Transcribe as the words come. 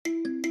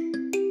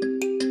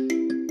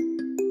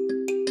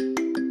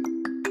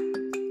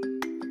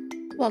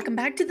Welcome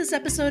back to this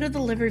episode of the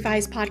Live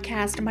Revised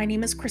podcast. My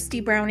name is Christy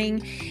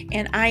Browning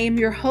and I am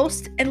your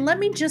host. And let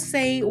me just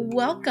say,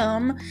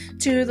 welcome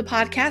to the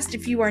podcast.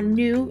 If you are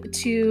new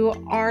to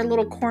our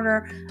little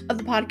corner of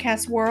the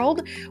podcast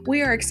world,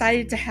 we are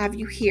excited to have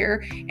you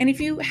here. And if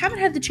you haven't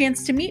had the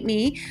chance to meet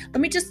me, let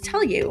me just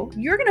tell you,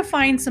 you're going to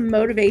find some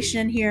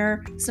motivation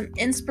here, some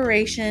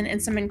inspiration, and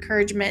some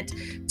encouragement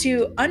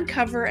to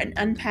uncover and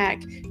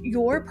unpack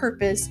your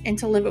purpose and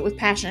to live it with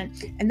passion.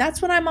 And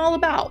that's what I'm all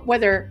about,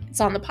 whether it's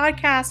on the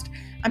podcast,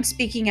 I'm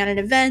speaking at an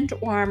event,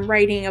 or I'm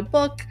writing a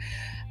book.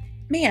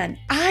 Man,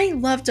 I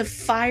love to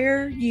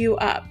fire you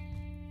up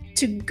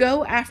to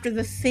go after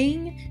the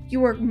thing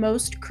you are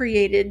most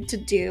created to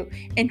do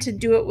and to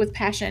do it with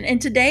passion.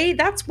 And today,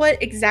 that's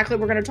what exactly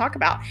we're going to talk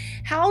about: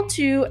 how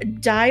to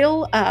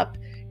dial up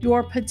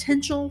your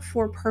potential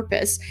for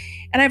purpose.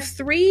 And I have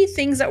three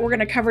things that we're going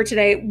to cover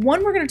today.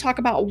 One, we're going to talk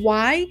about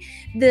why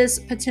this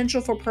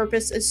potential for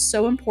purpose is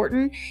so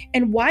important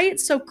and why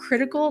it's so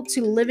critical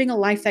to living a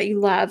life that you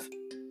love.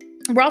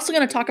 We're also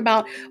going to talk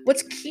about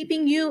what's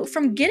keeping you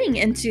from getting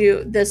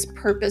into this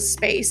purpose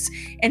space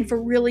and for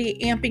really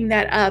amping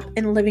that up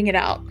and living it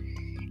out.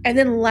 And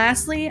then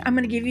lastly, I'm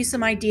going to give you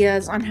some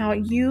ideas on how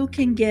you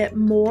can get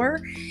more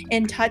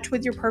in touch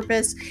with your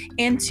purpose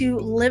and to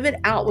live it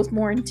out with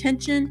more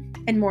intention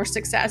and more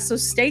success. So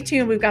stay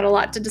tuned. We've got a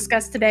lot to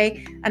discuss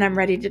today, and I'm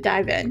ready to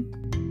dive in.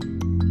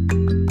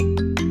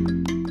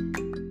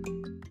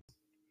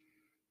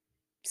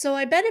 So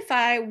I bet if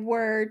I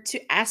were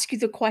to ask you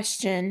the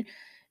question,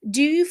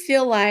 do you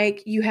feel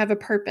like you have a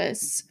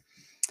purpose?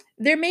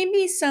 There may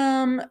be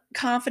some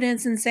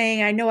confidence in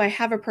saying, I know I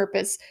have a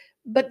purpose,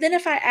 but then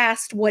if I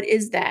asked, what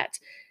is that?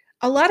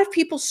 A lot of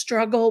people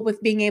struggle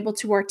with being able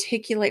to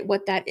articulate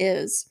what that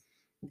is.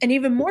 And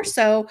even more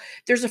so,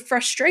 there's a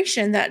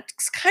frustration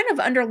that's kind of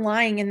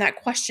underlying in that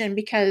question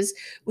because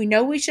we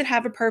know we should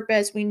have a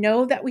purpose. We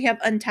know that we have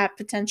untapped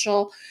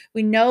potential.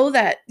 We know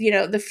that,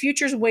 the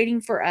future's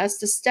waiting for us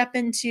to step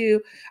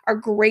into our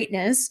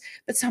greatness.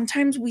 But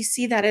sometimes we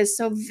see that as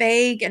so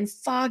vague and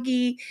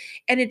foggy,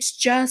 and it's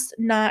just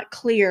not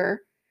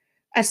clear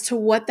as to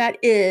what that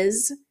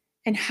is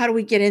and how do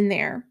we get in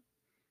there.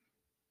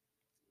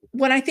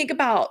 When I think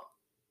about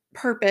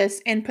purpose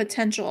and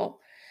potential,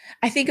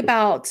 I think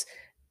about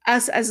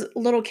us as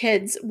little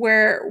kids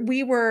where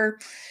we were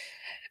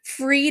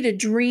free to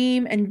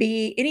dream and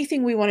be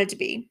anything we wanted to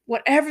be,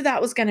 whatever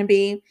that was going to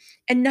be,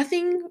 and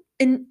nothing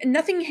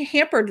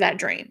hampered that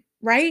dream,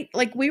 right?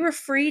 Like we were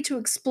free to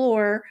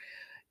explore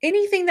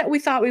anything that we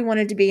thought we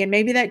wanted to be, and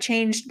maybe that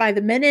changed by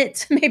the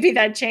minute, maybe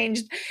that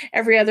changed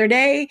every other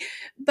day,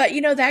 but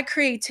that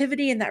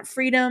creativity and that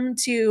freedom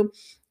to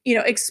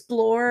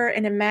explore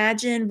and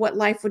imagine what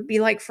life would be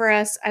like for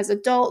us as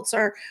adults,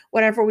 or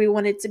whatever we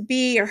wanted to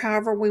be, or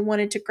however we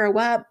wanted to grow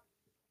up.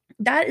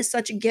 That is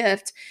such a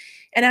gift.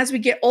 And as we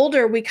get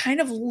older, we kind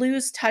of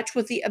lose touch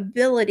with the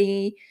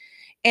ability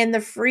and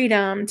the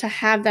freedom to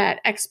have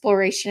that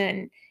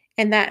exploration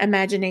and that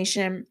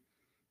imagination.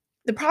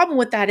 The problem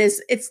with that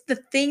is it's the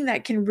thing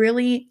that can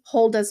really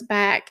hold us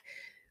back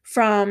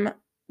from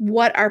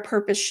what our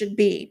purpose should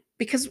be,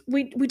 because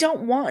we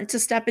don't want to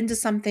step into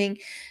something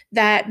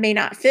that may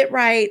not fit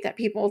right, that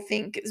people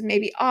think is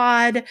maybe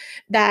odd,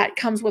 that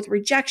comes with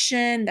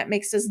rejection, that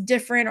makes us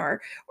different,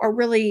 or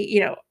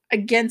really,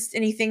 against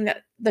anything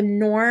that the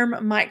norm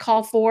might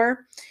call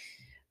for.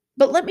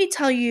 But let me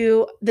tell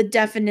you the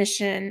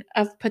definition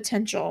of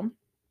potential.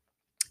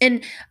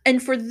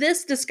 And for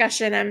this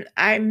discussion,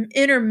 I'm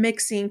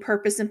intermixing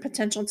purpose and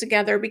potential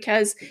together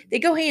because they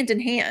go hand in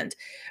hand.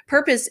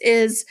 Purpose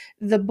is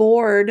the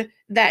board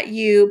that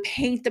you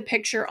paint the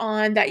picture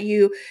on, that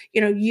you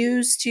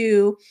use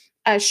to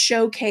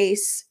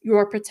showcase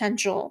your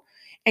potential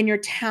and your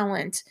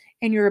talent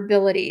and your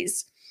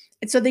abilities.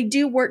 And so they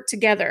do work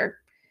together.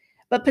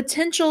 But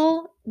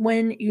potential,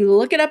 when you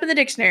look it up in the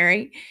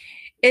dictionary,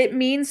 it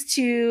means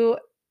to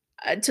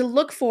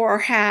look for or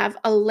have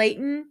a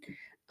latent,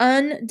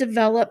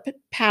 undeveloped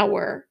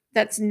power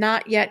that's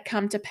not yet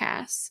come to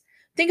pass.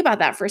 Think about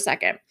that for a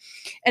second.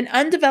 An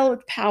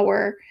undeveloped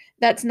power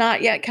that's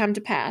not yet come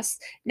to pass.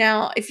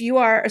 Now, if you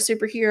are a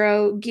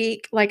superhero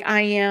geek like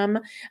I am,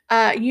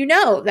 you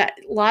know that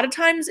a lot of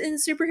times in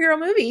superhero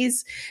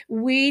movies,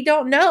 we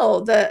don't know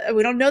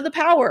the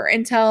power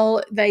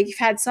until they've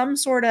had some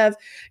sort of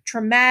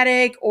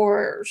traumatic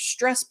or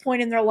stress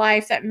point in their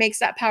life that makes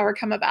that power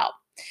come about.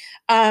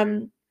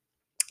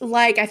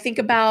 Like I think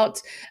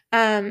about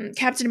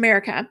Captain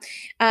America.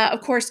 Of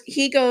course,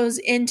 he goes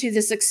into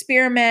this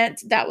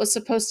experiment that was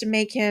supposed to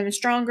make him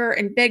stronger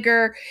and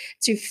bigger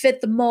to fit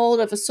the mold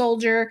of a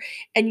soldier.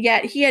 And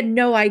yet he had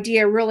no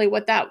idea really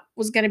what that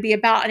was going to be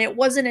about. And it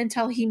wasn't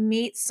until he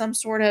meets some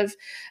sort of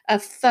a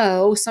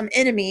foe, some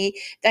enemy,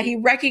 that he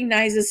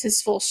recognizes his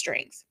full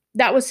strength.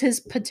 That was his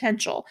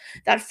potential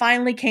that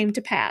finally came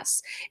to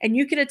pass. And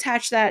you can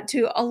attach that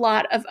to a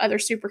lot of other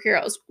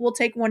superheroes. We'll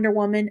take Wonder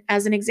Woman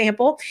as an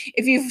example.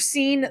 If you've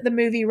seen the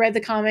movie, read the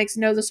comics,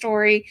 know the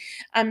story,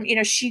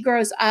 she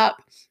grows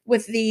up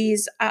with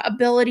these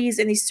abilities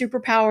and these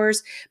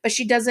superpowers, but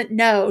she doesn't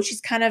know.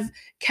 She's kind of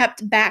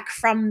kept back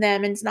from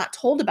them and is not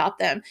told about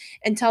them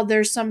until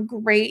there's some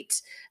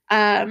great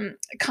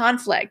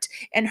conflict,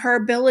 and her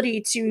ability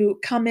to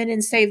come in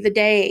and save the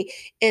day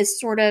is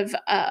sort of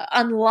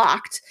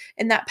unlocked,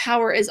 and that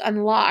power is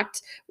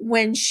unlocked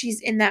when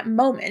she's in that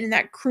moment, in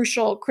that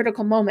crucial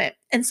critical moment.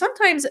 And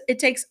sometimes it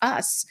takes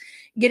us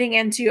getting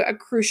into a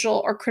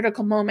crucial or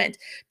critical moment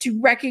to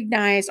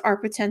recognize our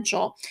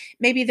potential.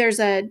 Maybe there's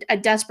a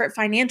desperate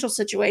financial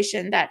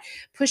situation that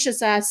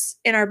pushes us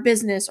in our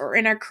business or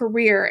in our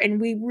career,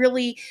 and we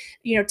really,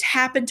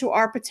 tap into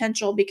our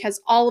potential because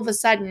all of a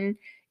sudden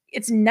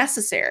it's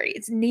necessary,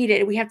 it's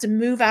needed. We have to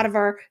move out of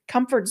our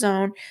comfort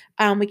zone.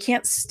 We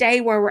can't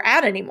stay where we're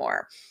at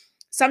anymore.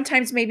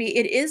 Sometimes maybe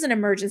it is an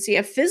emergency,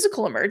 a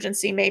physical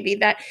emergency, maybe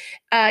that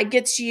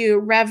gets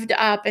you revved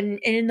up, and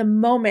in the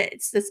moment,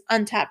 it's this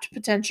untapped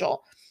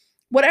potential.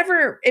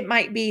 Whatever it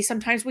might be,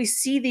 sometimes we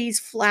see these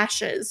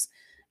flashes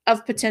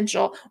of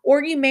potential,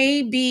 or you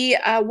may be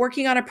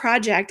working on a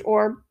project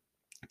or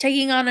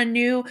taking on a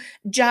new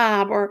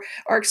job, or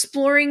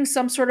exploring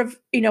some sort of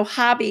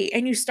hobby,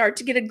 and you start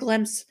to get a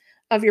glimpse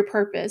of your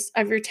purpose,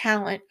 of your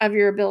talent, of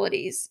your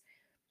abilities.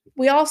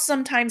 We all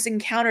sometimes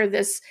encounter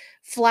this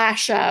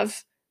flash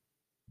of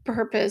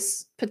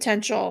purpose,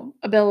 potential,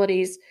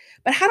 abilities,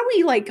 but how do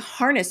we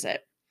harness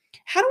it?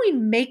 How do we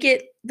make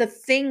it the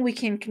thing we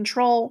can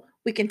control,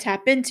 we can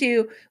tap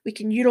into, we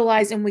can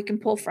utilize, and we can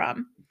pull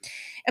from?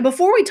 And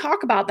before we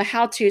talk about the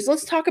how to's,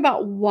 let's talk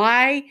about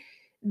why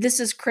this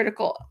is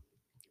critical,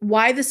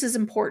 why this is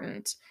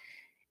important.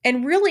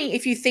 And really,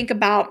 if you think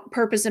about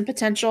purpose and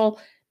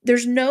potential,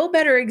 there's no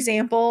better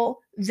example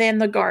than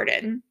the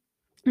garden.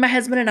 My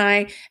husband and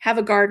I have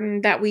a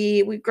garden that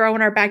we grow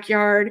in our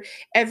backyard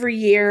every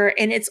year,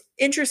 and it's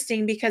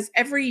interesting because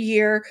every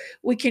year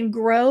we can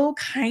grow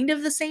kind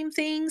of the same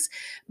things,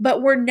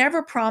 but we're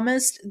never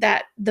promised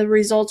that the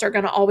results are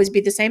going to always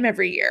be the same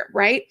every year,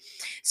 right?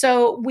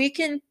 So we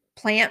can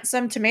plant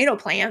some tomato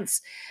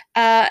plants,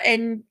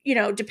 and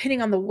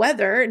depending on the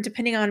weather and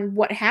depending on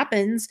what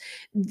happens,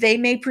 they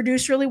may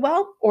produce really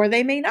well or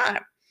they may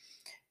not.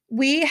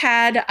 We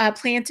had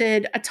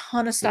planted a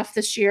ton of stuff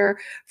this year,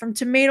 from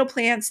tomato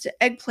plants to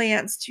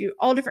eggplants to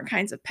all different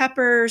kinds of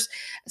peppers,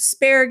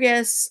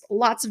 asparagus,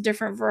 lots of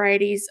different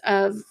varieties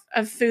of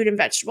food and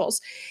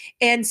vegetables.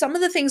 And some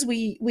of the things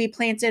we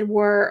planted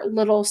were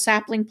little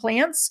sapling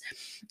plants,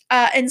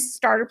 and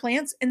starter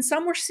plants, and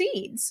some were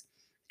seeds.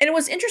 And it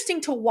was interesting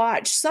to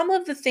watch some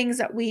of the things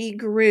that we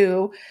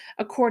grew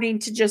according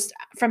to just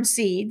from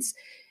seeds.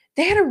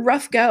 They had a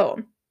rough go,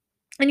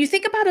 and you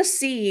think about a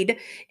seed,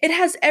 it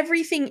has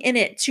everything in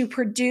it to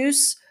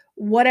produce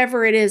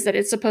whatever it is that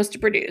it's supposed to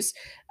produce.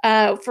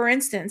 For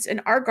instance,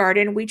 in our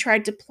garden, we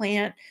tried to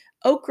plant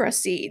okra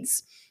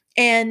seeds,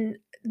 and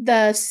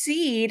the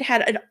seed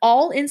had it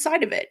all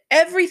inside of it,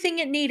 everything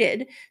it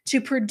needed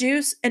to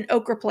produce an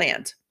okra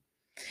plant.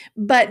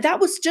 But that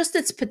was just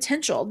its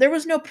potential. There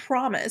was no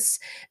promise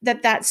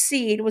that that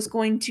seed was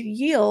going to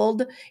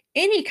yield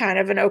any kind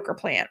of an okra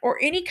plant or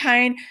any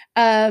kind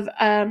of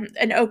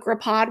an okra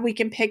pod we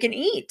can pick and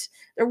eat.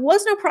 There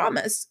was no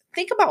promise.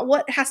 Think about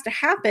what has to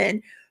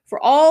happen for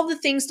all the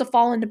things to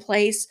fall into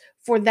place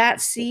for that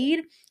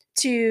seed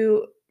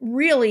to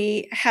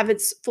really have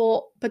its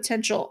full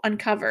potential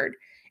uncovered.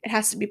 It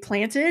has to be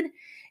planted.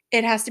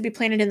 It has to be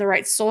planted in the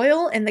right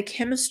soil, and the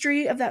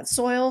chemistry of that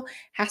soil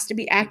has to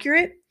be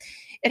accurate.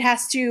 It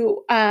has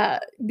to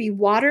be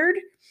watered.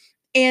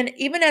 And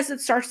even as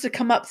it starts to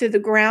come up through the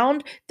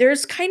ground,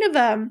 there's kind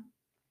of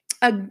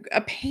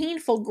a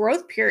painful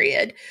growth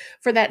period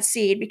for that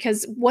seed,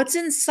 because what's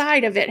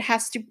inside of it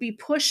has to be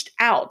pushed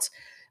out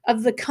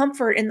of the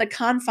comfort and the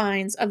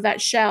confines of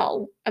that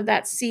shell of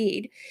that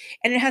seed.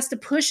 And it has to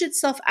push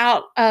itself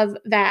out of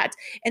that.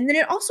 And then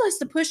it also has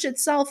to push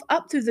itself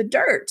up through the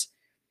dirt.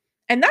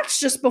 And that's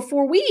just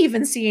before we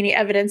even see any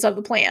evidence of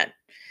the plant.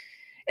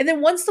 And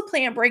then once the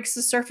plant breaks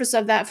the surface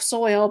of that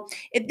soil,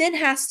 it then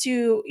has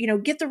to,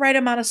 get the right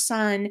amount of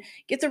sun,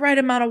 get the right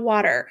amount of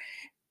water,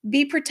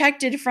 be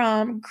protected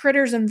from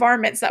critters and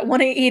varmints that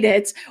want to eat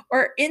it,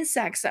 or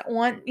insects that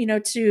want,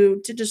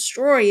 to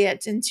destroy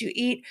it and to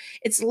eat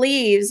its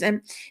leaves.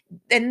 And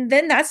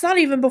then that's not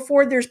even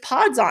before there's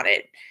pods on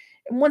it.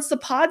 And once the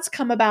pods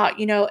come about,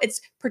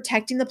 it's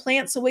protecting the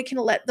plant so we can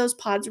let those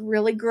pods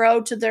really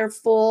grow to their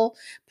full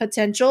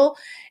potential.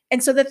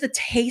 And so that the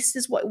taste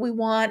is what we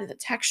want, and the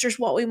texture is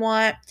what we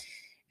want.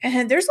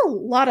 And there's a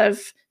lot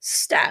of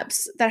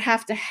steps that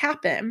have to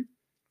happen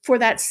for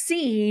that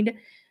seed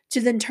to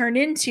then turn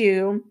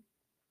into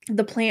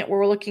the plant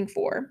we're looking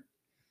for.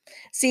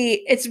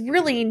 See, it's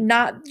really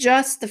not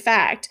just the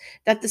fact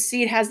that the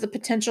seed has the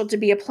potential to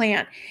be a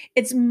plant.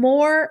 It's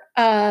more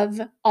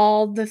of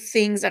all the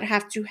things that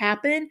have to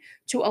happen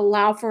to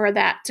allow for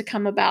that to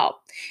come about.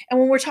 And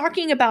when we're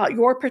talking about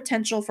your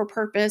potential for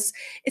purpose,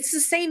 it's the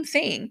same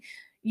thing.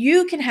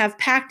 You can have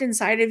packed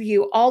inside of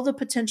you all the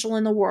potential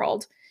in the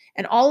world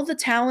and all of the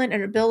talent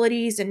and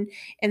abilities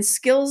and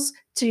skills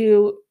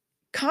to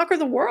conquer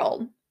the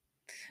world.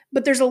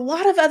 But there's a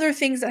lot of other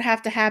things that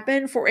have to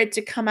happen for it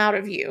to come out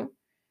of you.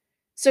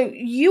 So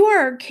you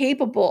are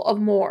capable of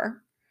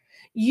more.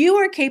 You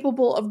are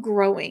capable of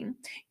growing.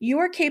 You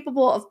are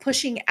capable of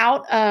pushing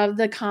out of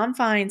the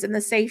confines and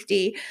the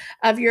safety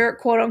of your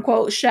quote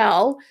unquote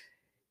shell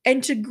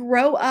and to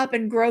grow up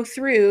and grow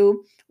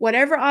through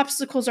whatever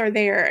obstacles are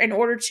there in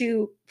order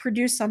to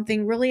produce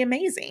something really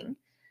amazing.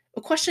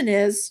 The question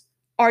is,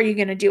 are you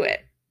going to do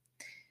it?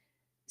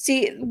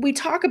 See, we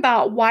talk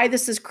about why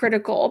this is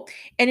critical,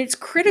 and it's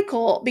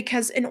critical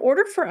because in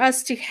order for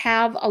us to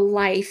have a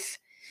life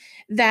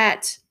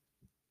that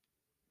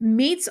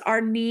meets our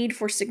need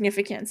for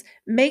significance,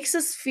 makes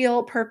us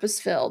feel purpose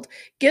filled,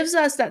 gives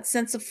us that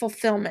sense of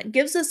fulfillment,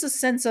 gives us a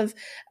sense of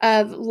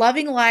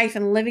loving life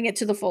and living it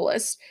to the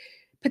fullest.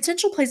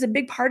 Potential plays a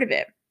big part of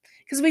it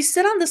because we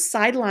sit on the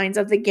sidelines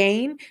of the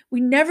game.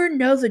 We never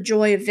know the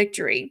joy of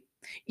victory.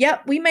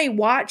 Yep, we may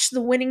watch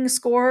the winning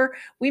score.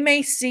 We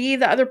may see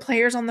the other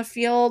players on the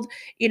field,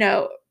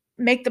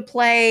 make the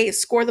play,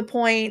 score the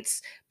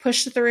points,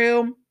 push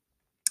through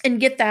and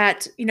get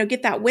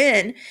that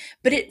win,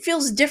 but it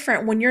feels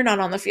different when you're not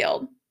on the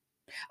field.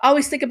 I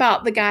always think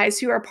about the guys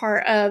who are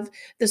part of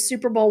the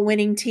Super Bowl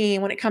winning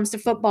team when it comes to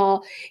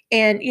football.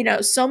 And,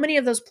 so many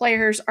of those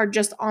players are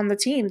just on the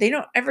team. They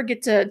don't ever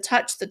get to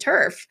touch the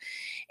turf.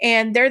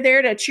 And they're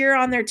there to cheer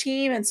on their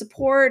team and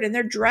support, and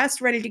they're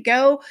dressed ready to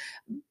go.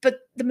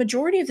 But the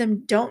majority of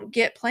them don't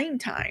get playing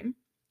time.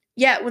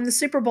 Yet when the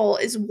Super Bowl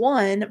is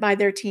won by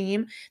their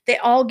team, they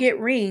all get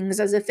rings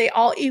as if they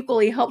all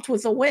equally helped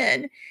with the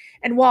win.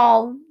 And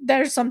while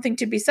there's something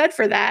to be said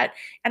for that,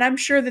 and I'm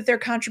sure that their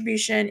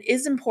contribution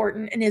is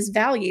important and is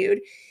valued,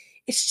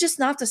 it's just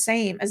not the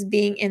same as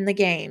being in the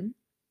game.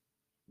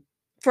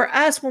 For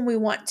us, when we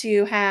want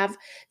to have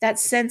that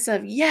sense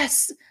of,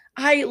 yes,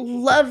 I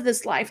love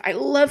this life, I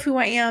love who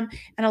I am,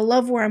 and I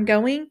love where I'm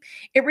going,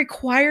 it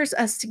requires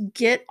us to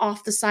get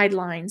off the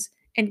sidelines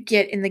and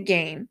get in the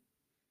game.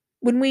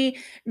 When we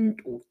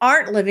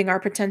aren't living our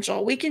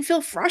potential, we can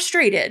feel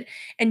frustrated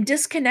and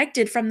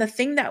disconnected from the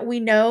thing that we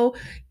know,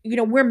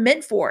 we're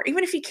meant for.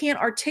 Even if you can't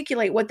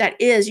articulate what that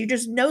is, you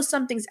just know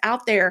something's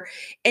out there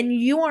and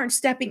you aren't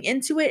stepping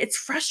into it. It's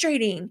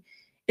frustrating.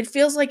 It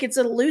feels like it's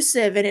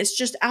elusive and it's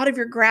just out of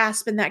your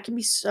grasp. And that can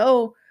be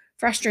so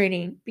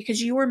frustrating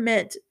because you were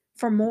meant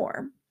for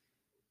more.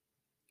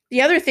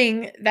 The other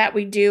thing that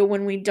we do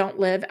when we don't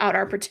live out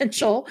our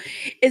potential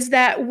is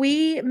that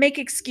we make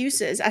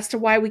excuses as to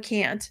why we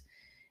can't.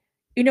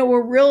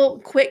 We're real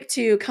quick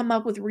to come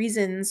up with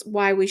reasons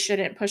why we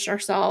shouldn't push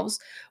ourselves,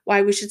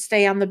 why we should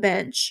stay on the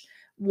bench,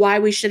 why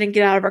we shouldn't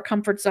get out of our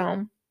comfort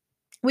zone.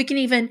 We can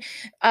even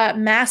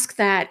mask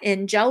that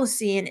in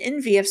jealousy and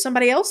envy of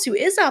somebody else who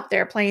is out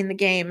there playing the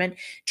game and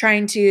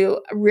trying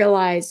to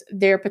realize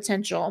their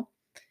potential.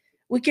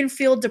 We can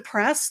feel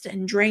depressed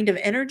and drained of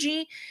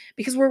energy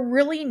because we're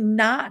really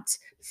not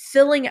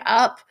filling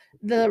up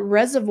the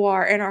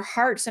reservoir in our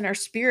hearts and our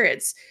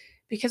spirits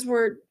because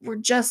we're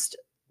just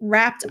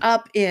wrapped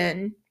up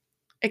in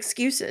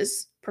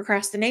excuses,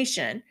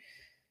 procrastination.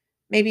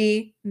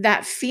 Maybe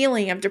that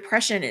feeling of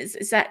depression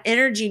is that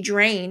energy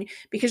drain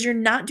because you're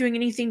not doing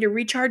anything to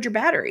recharge your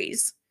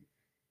batteries.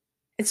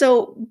 And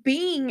so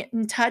being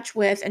in touch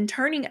with and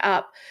turning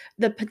up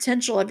the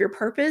potential of your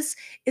purpose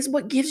is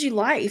what gives you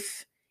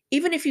life.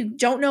 Even if you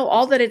don't know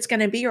all that it's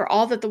going to be or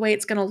all that the way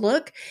it's going to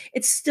look,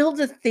 it's still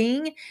the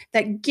thing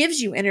that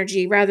gives you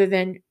energy rather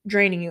than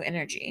draining you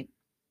energy.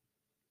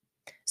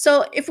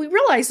 So if we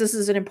realize this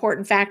is an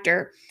important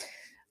factor,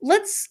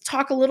 let's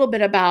talk a little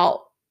bit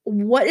about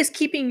what is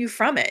keeping you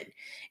from it.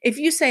 If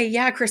you say,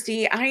 yeah,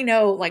 Christy, I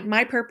know like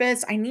my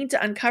purpose, I need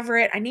to uncover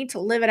it, I need to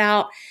live it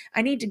out,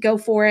 I need to go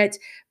for it,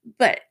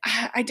 but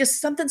I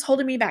just, something's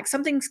holding me back,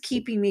 something's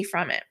keeping me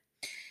from it.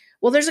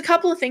 Well, there's a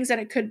couple of things that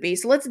it could be.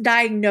 So let's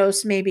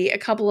diagnose maybe a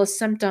couple of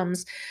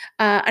symptoms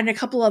and a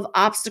couple of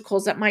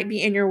obstacles that might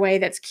be in your way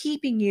that's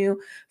keeping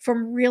you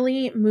from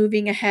really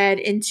moving ahead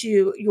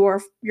into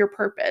your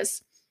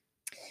purpose.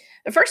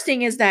 The first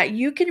thing is that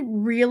you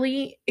can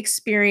really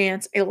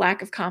experience a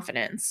lack of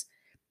confidence.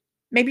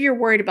 Maybe you're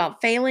worried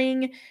about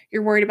failing,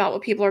 you're worried about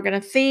what people are going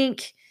to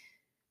think,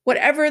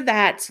 whatever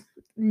that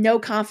no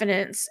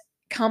confidence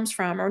comes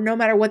from, or no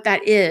matter what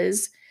that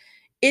is,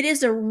 it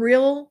is a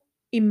real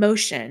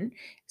emotion.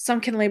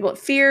 Some can label it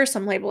fear,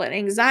 some label it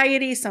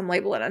anxiety, some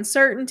label it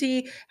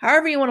uncertainty,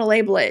 however you want to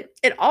label it.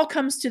 It all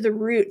comes to the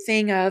root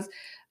thing of,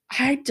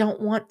 I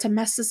don't want to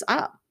mess this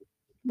up.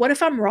 What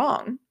if I'm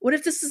wrong? What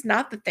if this is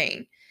not the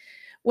thing?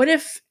 What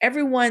if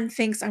everyone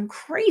thinks I'm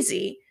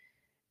crazy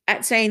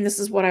at saying this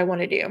is what I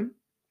want to do?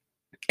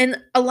 And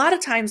a lot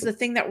of times the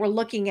thing that we're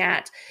looking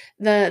at,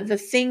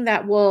 the thing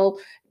that will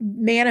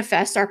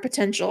manifest our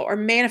potential or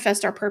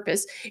manifest our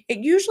purpose, it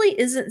usually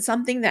isn't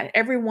something that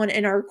everyone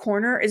in our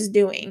corner is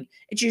doing.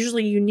 It's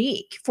usually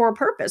unique for a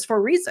purpose, for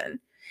a reason.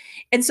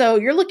 And so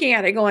you're looking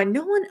at it going,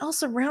 no one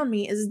else around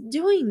me is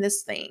doing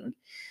this thing.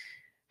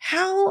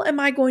 How am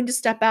I going to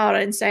step out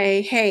and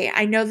say, hey,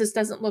 I know this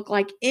doesn't look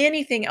like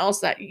anything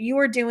else that you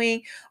are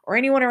doing or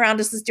anyone around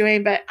us is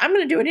doing, but I'm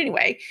going to do it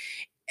anyway?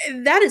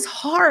 That is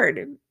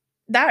hard.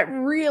 That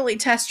really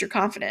tests your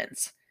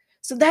confidence.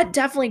 So that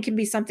definitely can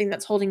be something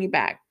that's holding you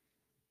back.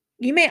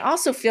 You may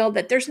also feel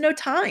that there's no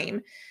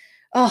time.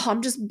 Oh,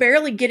 I'm just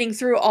barely getting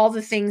through all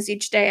the things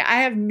each day. I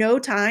have no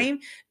time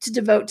to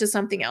devote to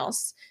something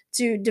else,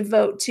 to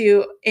devote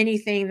to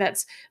anything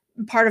that's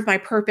part of my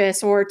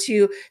purpose or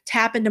to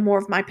tap into more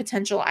of my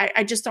potential.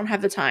 I just don't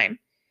have the time.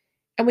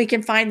 And we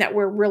can find that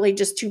we're really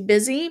just too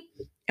busy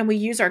and we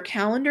use our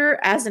calendar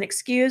as an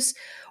excuse,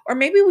 or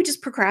maybe we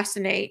just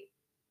procrastinate.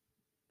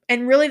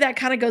 And really, that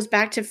kind of goes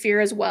back to fear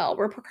as well.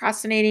 We're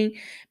procrastinating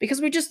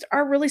because we just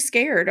are really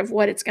scared of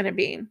what it's going to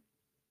be.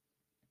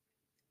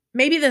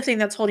 Maybe the thing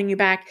that's holding you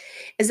back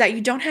is that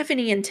you don't have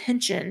any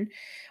intention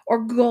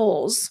or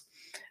goals,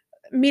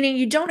 meaning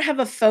you don't have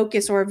a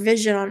focus or a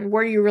vision on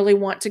where you really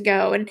want to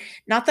go. And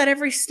not that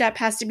every step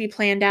has to be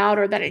planned out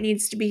or that it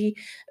needs to be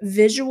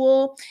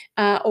visual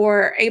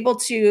or able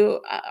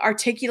to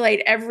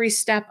articulate every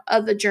step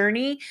of the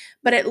journey,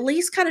 but at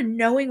least kind of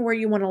knowing where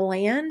you want to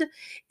land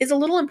is a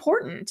little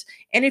important.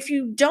 And if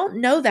you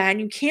don't know that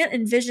and you can't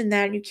envision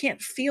that and you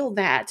can't feel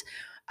that,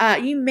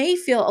 you may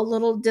feel a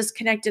little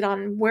disconnected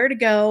on where to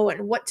go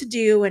and what to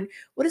do and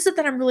what is it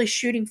that I'm really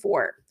shooting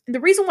for. And the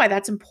reason why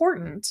that's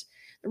important,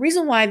 the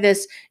reason why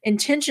this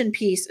intention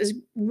piece is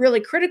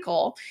really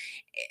critical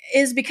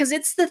is because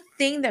it's the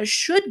thing that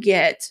should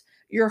get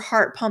your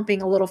heart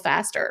pumping a little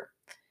faster.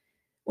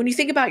 When you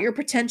think about your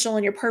potential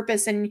and your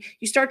purpose and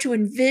you start to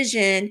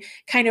envision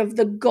kind of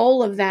the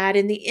goal of that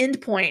and the end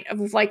point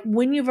of like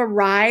when you've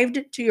arrived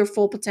to your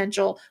full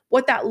potential,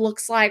 what that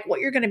looks like,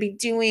 what you're going to be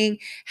doing,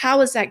 how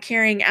is that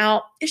carrying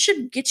out, it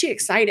should get you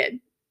excited.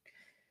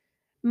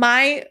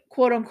 My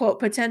quote unquote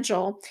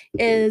potential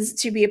is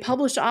to be a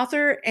published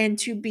author and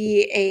to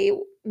be a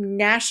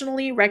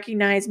nationally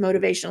recognized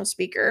motivational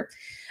speaker.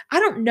 I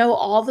don't know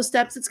all the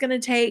steps it's going to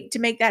take to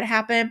make that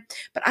happen,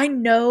 but I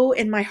know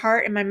in my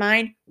heart and my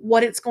mind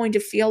what it's going to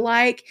feel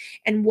like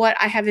and what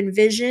I have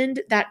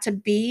envisioned that to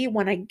be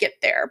when I get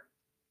there.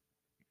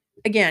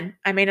 Again,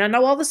 I may not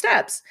know all the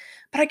steps,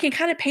 but I can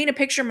kind of paint a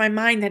picture in my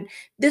mind that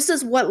this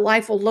is what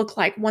life will look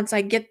like once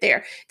I get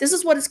there. This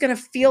is what it's going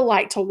to feel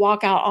like to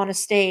walk out on a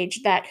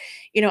stage that,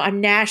 I'm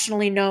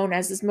nationally known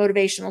as this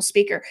motivational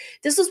speaker.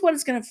 This is what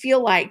it's going to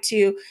feel like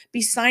to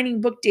be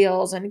signing book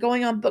deals and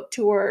going on book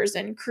tours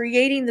and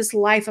creating this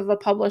life of a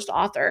published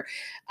author.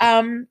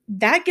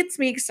 That gets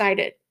me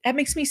excited. That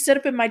makes me sit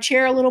up in my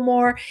chair a little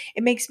more.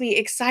 It makes me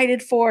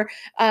excited for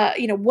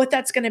what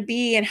that's going to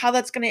be and how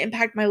that's going to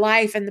impact my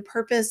life and the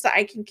purpose that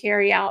I can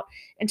carry out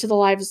into the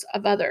lives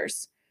of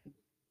others.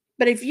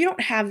 But if you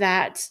don't have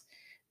that,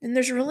 then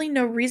there's really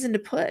no reason to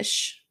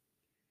push.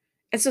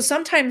 And so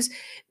sometimes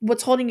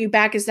what's holding you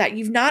back is that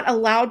you've not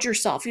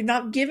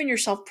given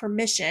yourself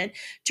permission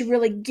to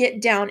really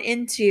get down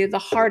into the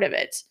heart of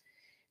it,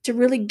 to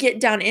really get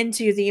down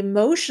into the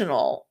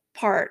emotional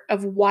part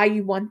of why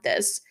you want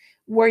this,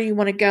 where you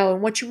want to go,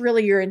 and what's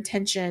really your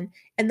intention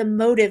and the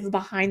motive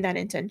behind that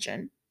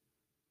intention.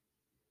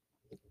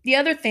 The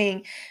other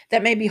thing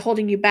that may be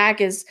holding you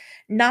back is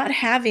not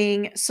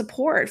having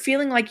support,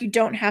 feeling like you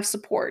don't have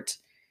support.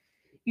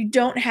 You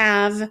don't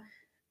have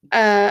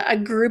a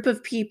group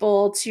of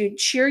people to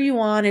cheer you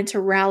on and to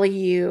rally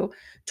you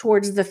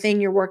towards the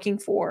thing you're working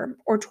for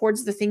or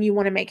towards the thing you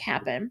want to make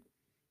happen.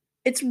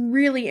 It's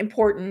really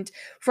important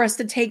for us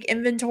to take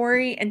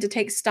inventory and to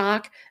take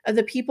stock of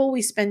the people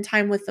we spend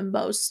time with the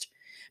most.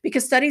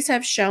 Because studies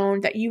have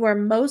shown that you are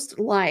most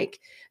like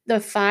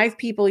the 5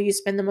 people you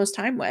spend the most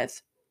time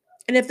with.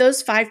 And if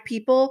those 5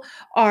 people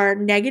are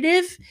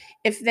negative,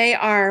 if they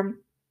are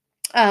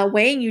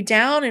weighing you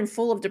down and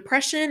full of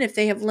depression, if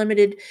they have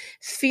limited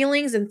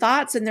feelings and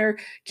thoughts and they're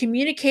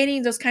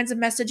communicating those kinds of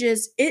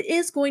messages, it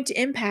is going to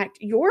impact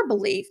your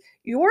belief,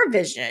 your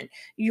vision,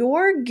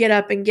 your get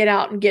up and get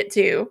out and get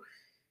to.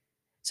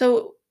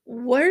 So,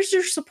 where's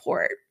your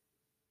support?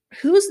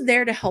 Who's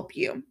there to help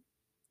you?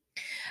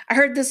 I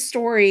heard this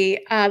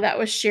story that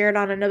was shared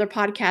on another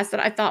podcast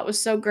that I thought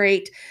was so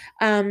great.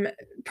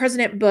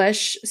 President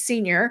Bush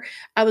Sr.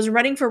 Was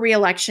running for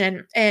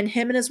reelection, and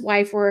him and his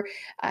wife were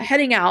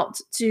heading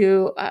out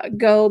to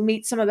go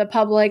meet some of the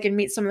public and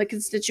meet some of the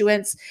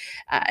constituents.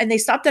 And they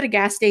stopped at a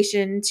gas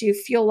station to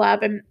fuel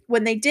up. And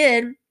when they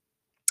did,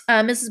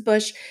 Mrs.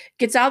 Bush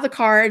gets out of the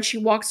car and she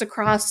walks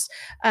across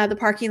the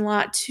parking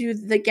lot to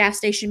the gas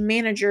station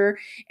manager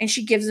and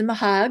she gives him a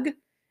hug.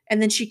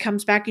 And then she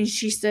comes back and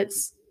she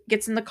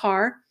gets in the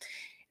car.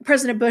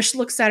 President Bush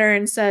looks at her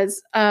and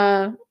says,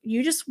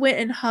 you just went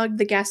and hugged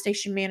the gas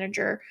station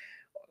manager.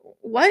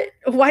 What?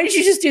 Why did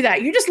you just do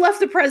that? You just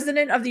left the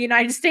president of the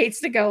United States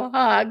to go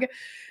hug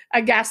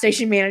a gas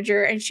station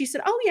manager. And she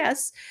said, "Oh,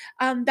 yes,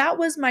 that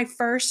was my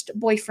first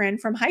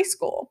boyfriend from high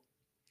school."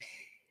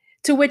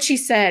 To which she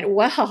said,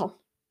 "Well,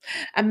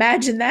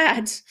 imagine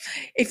that.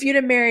 If you'd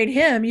have married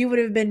him, you would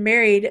have been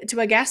married to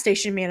a gas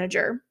station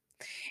manager."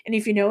 And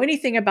if you know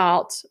anything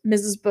about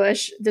Mrs.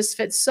 Bush, this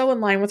fits so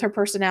in line with her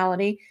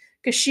personality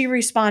because she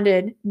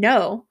responded,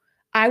 "No,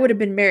 I would have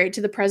been married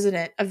to the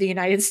president of the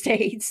United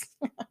States."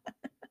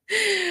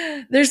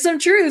 There's some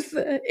truth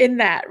in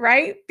that,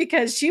 right?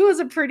 Because she was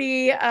a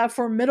pretty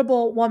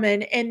formidable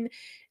woman and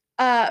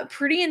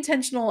pretty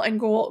intentional and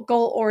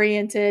goal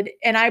oriented.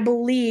 And I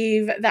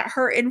believe that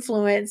her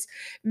influence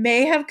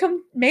may have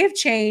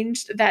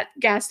changed that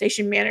gas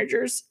station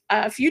manager's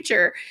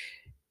future.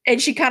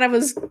 And she kind of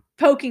was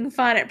poking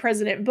fun at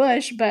President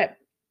Bush, but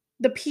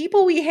the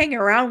people we hang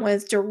around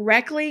with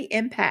directly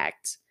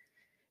impact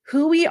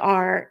who we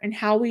are and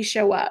how we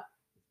show up.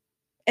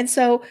 And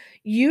so,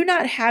 you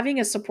not having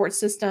a support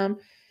system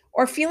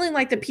or feeling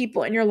like the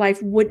people in your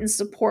life wouldn't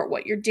support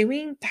what you're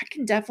doing, that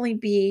can definitely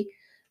be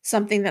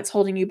something that's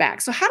holding you back.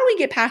 So, how do we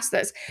get past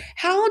this?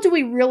 How do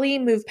we really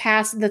move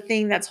past the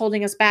thing that's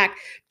holding us back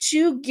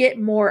to get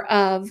more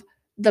of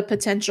the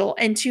potential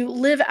and to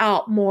live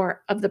out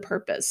more of the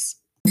purpose?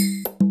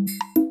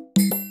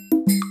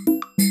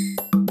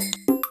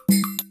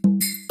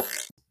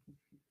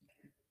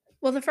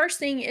 Well, the first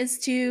thing is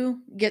to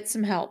get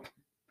some help.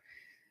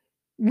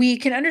 We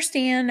can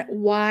understand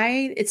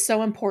why it's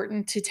so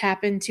important to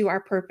tap into our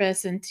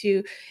purpose and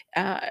to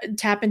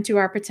tap into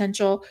our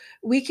potential.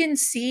 We can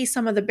see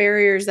some of the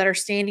barriers that are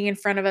standing in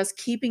front of us,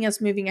 keeping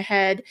us moving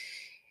ahead.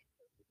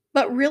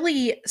 But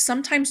really,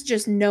 sometimes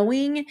just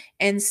knowing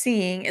and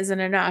seeing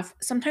isn't enough.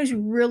 Sometimes we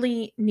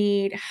really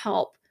need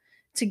help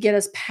to get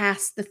us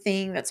past the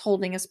thing that's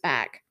holding us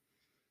back.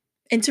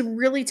 And to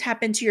really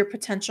tap into your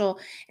potential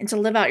and to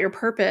live out your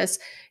purpose,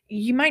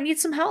 you might need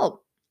some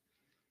help.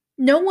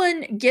 No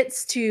one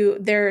gets to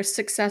their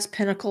success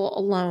pinnacle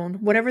alone,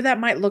 whatever that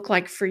might look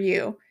like for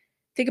you.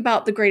 Think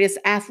about the greatest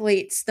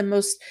athletes, the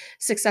most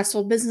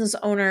successful business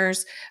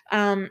owners,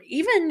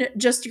 even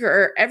just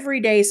your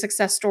everyday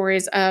success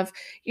stories of,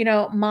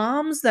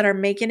 moms that are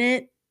making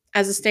it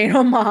as a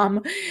stay-at-home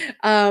mom,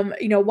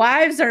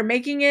 wives that are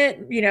making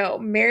it,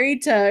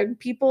 married to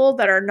people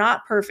that are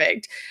not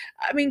perfect.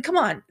 I mean, come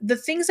on, the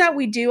things that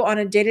we do on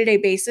a day-to-day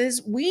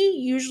basis, we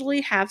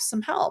usually have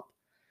some help.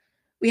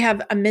 We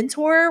have a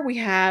mentor, we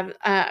have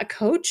a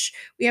coach,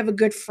 we have a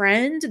good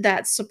friend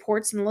that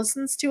supports and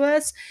listens to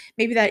us.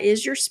 Maybe that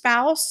is your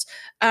spouse.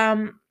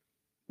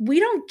 We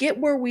don't get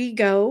where we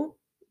go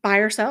by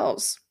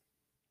ourselves.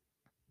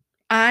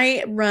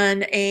 I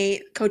run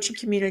a coaching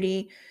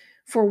community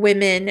for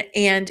women,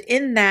 and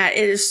in that,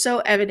 it is so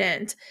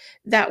evident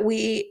that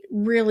we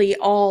really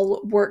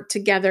all work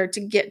together to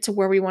get to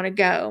where we want to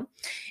go.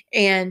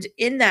 And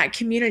in that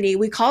community,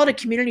 we call it a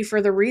community for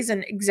the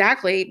reason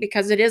exactly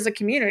because it is a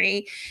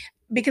community,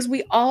 because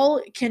we all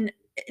can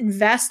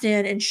invest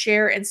in and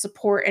share and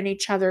support in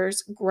each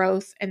other's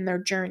growth and their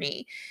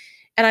journey.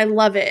 And I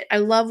love it. I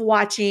love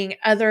watching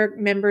other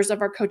members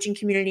of our coaching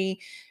community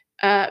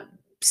uh,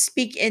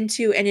 speak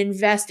into and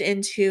invest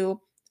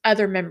into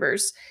other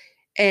members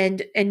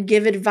and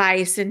give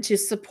advice and to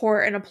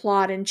support and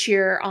applaud and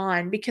cheer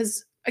on,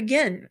 because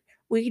again,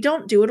 we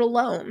don't do it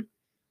alone.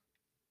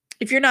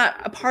 If you're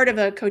not a part of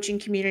a coaching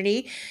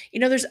community,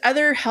 there's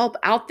other help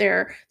out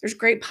there. There's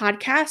great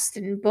podcasts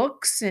and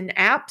books and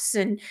apps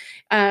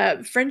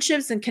and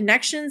friendships and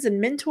connections and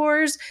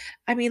mentors.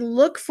 I mean,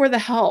 look for the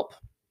help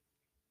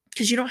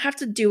because you don't have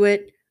to do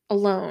it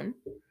alone.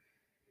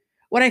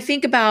 When I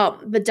think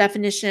about the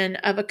definition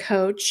of a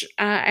coach,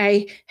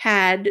 I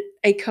had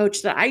a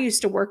coach that I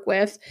used to work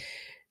with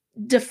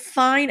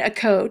define a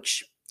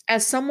coach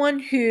as someone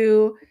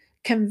who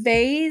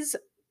conveys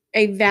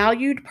a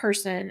valued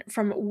person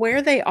from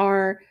where they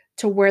are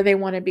to where they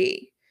want to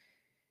be.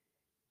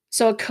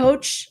 So a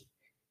coach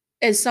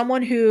is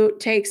someone who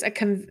takes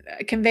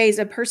conveys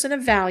a person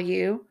of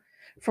value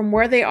from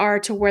where they are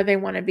to where they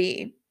want to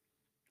be.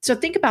 So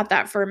think about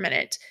that for a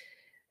minute.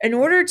 In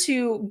order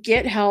to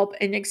get help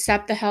and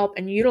accept the help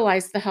and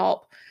utilize the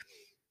help,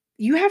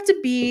 you have to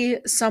be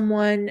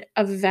someone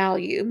of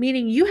value,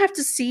 meaning you have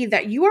to see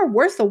that you are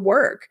worth the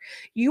work,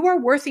 you are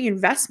worth the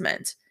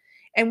investment.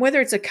 And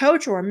whether it's a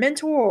coach or a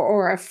mentor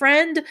or a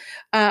friend,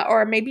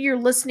 or maybe you're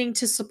listening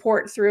to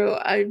support through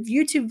a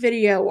YouTube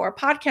video or a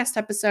podcast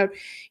episode,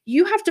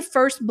 you have to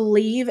first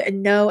believe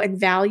and know and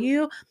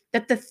value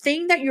that the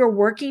thing that you're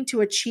working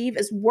to achieve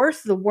is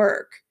worth the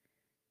work,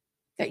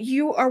 that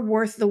you are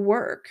worth the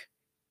work.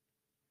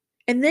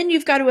 And then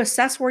you've got to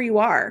assess where you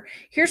are.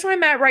 Here's where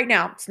I'm at right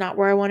now. It's not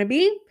where I want to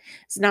be.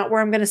 It's not where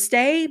I'm going to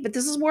stay, but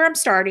this is where I'm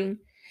starting.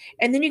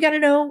 And then you got to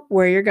know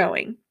where you're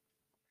going.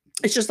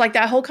 It's just like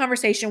that whole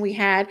conversation we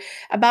had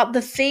about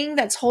the thing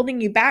that's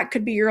holding you back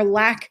could be your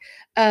lack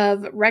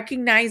of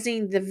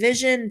recognizing the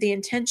vision, the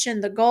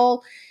intention, the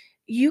goal.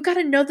 You got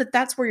to know that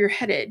that's where you're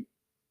headed.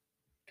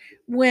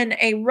 When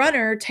a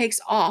runner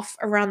takes off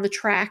around the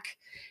track,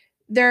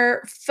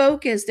 their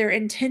focus, their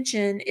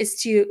intention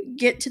is to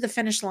get to the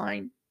finish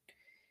line.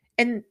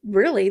 And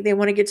really, they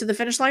want to get to the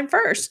finish line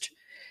first.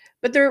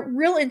 But their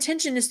real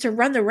intention is to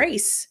run the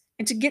race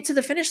and to get to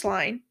the finish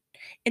line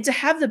and to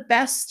have the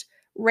best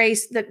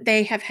race that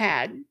they have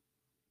had.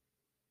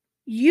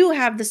 You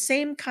have the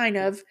same kind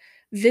of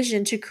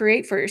vision to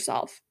create for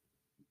yourself.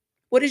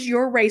 What is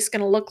your race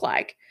going to look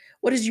like?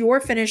 What does your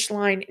finish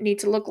line need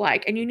to look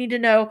like? And you need to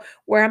know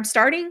where I'm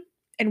starting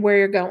and where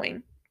you're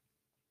going.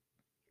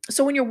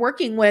 So when you're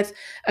working with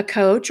a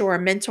coach or a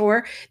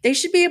mentor, they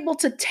should be able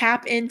to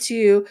tap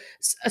into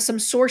some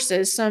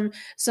sources, some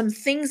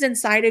things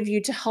inside of you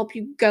to help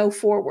you go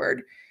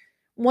forward.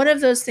 One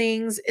of those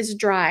things is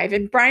drive.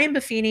 And Brian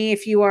Buffini,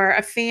 if you are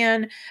a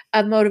fan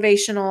of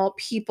motivational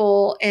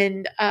people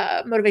and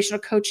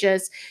motivational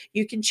coaches,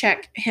 you can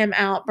check him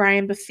out.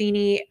 Brian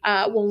Buffini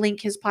will link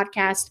his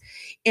podcast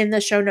in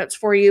the show notes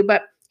for you.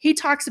 But he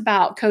talks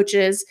about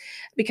coaches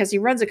because he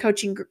runs a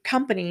coaching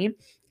company,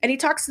 and he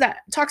talks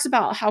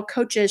about how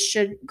coaches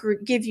should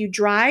give you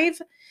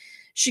drive,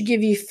 should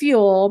give you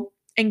fuel,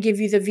 and give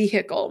you the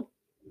vehicle.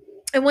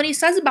 And what he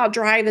says about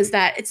drive is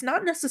that it's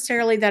not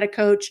necessarily that a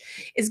coach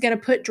is going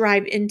to put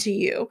drive into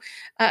you.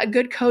 A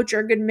good coach or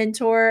a good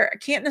mentor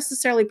can't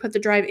necessarily put the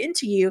drive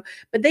into you,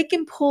 but they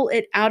can pull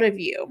it out of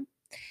you.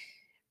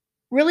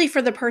 Really,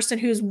 for the person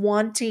who's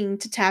wanting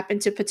to tap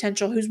into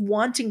potential, who's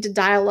wanting to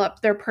dial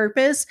up their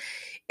purpose,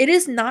 it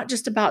is not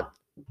just about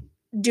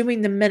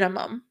doing the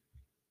minimum.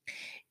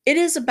 It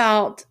is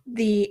about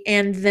the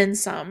and then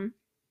some.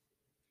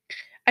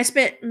 I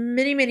spent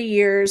many, many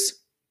years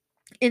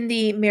in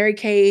the Mary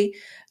Kay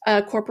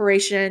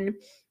Corporation.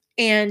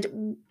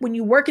 And when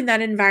you work in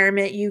that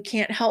environment, you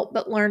can't help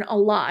but learn a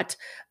lot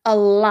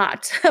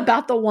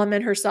about the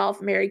woman herself,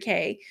 Mary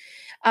Kay.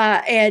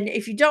 And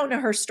if you don't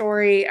know her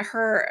story,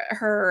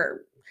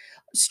 her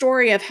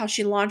story of how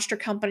she launched her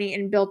company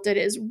and built it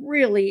is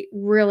really,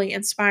 really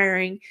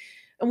inspiring.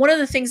 And one of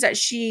the things that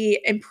she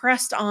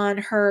impressed on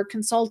her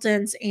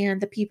consultants and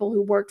the people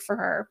who worked for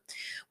her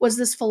was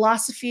this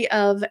philosophy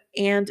of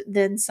and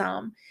then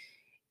some.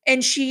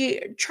 And she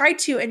tried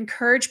to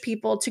encourage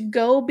people to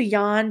go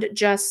beyond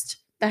just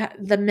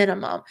the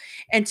minimum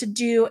and to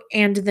do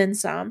and then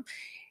some.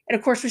 And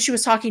of course, when she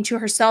was talking to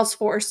her sales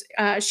force,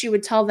 she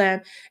would tell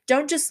them,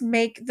 don't just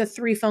make the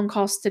 3 phone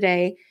calls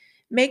today,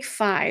 make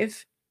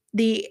 5,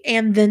 the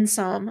and then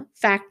some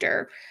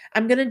factor.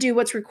 I'm going to do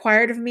what's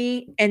required of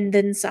me and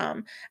then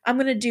some. I'm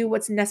going to do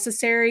what's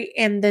necessary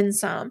and then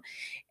some.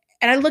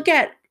 And I look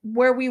at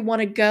where we want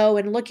to go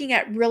and looking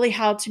at really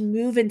how to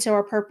move into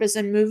our purpose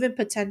and move in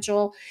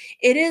potential.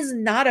 It is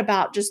not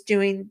about just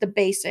doing the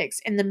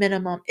basics and the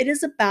minimum. It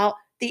is about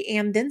the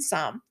and then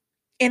some.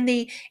 And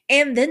the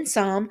and then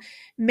some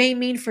may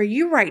mean for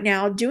you right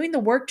now doing the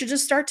work to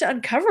just start to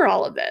uncover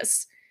all of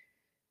this.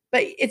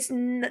 But it's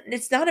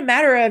not a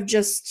matter of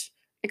just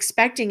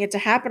expecting it to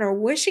happen or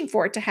wishing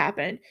for it to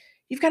happen.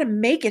 You've got to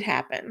make it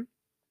happen.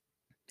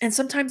 And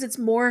sometimes it's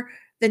more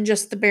than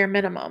just the bare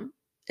minimum.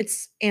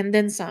 It's and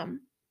then some.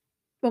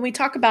 When we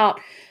talk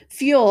about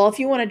fuel, if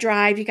you want to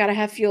drive, you got to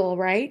have fuel,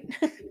 right?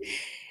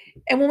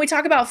 And when we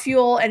talk about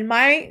fuel in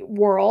my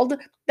world,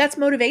 that's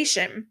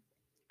motivation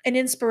and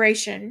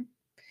inspiration.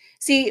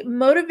 See,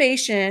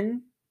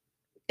 motivation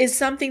is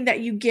something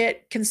that you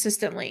get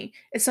consistently.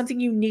 It's something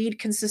you need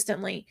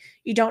consistently.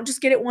 You don't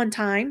just get it one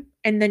time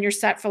and then you're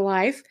set for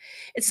life.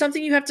 It's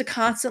something you have to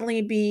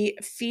constantly be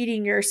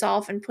feeding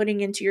yourself and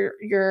putting into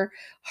your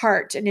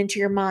heart and into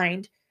your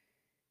mind.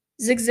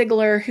 Zig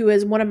Ziglar, who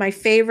is one of my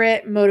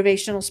favorite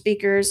motivational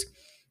speakers,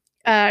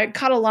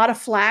 caught a lot of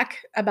flack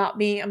about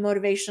being a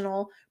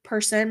motivational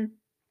person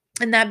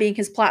and that being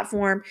his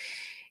platform.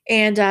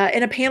 And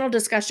in a panel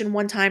discussion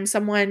one time,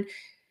 someone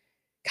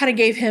kind of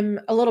gave him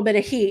a little bit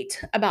of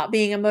heat about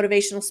being a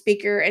motivational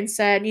speaker and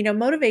said,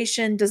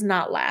 motivation does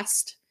not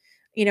last.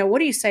 What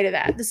do you say to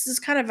that? This is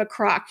kind of a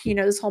crock,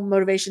 this whole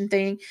motivation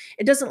thing.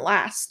 It doesn't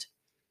last.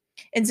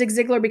 And Zig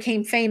Ziglar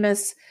became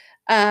famous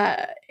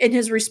in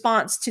his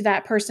response to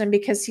that person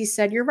because he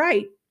said, you're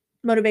right.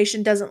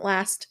 Motivation doesn't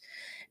last.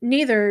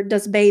 Neither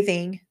does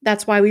bathing.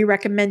 That's why we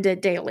recommend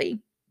it daily.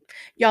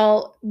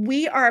 Y'all,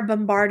 we are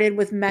bombarded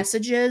with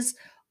messages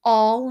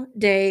all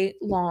day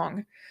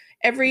long.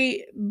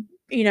 Every,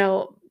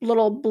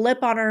 little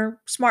blip on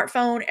our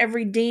smartphone,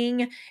 every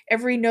ding,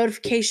 every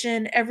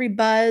notification, every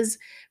buzz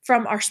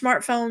from our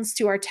smartphones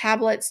to our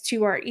tablets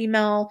to our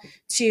email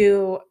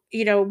to,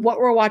 what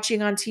we're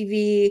watching on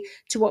TV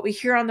to what we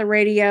hear on the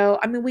radio.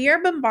 I mean, we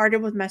are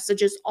bombarded with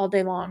messages all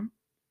day long.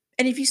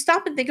 And if you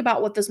stop and think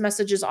about what those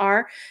messages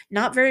are,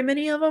 not very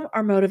many of them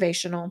are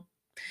motivational.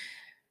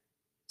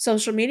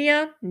 Social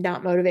media,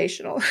 not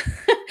motivational.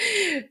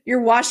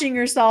 You're watching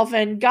yourself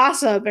in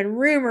gossip and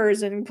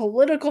rumors and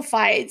political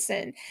fights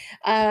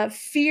and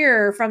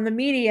fear from the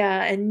media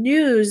and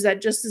news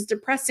that just is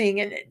depressing.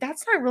 And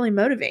that's not really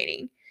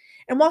motivating.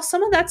 And while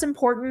some of that's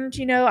important,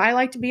 I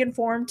like to be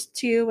informed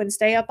too and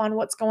stay up on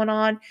what's going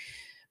on.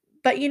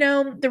 But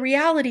the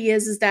reality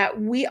is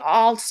that we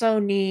also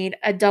need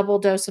a double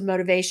dose of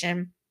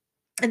motivation.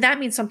 And that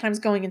means sometimes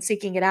going and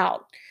seeking it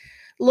out,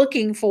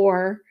 looking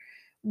for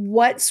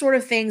What sort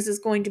of things is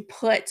going to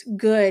put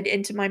good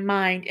into my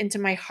mind, into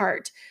my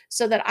heart,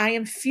 so that I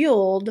am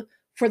fueled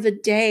for the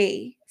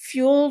day,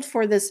 fueled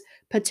for this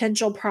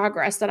potential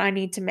progress that I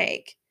need to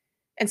make.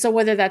 And so,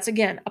 whether that's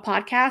again a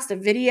podcast, a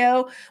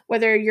video,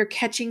 whether you're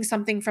catching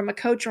something from a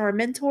coach or a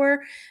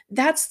mentor,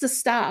 that's the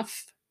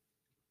stuff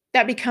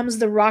that becomes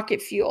the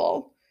rocket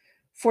fuel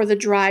for the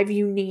drive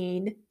you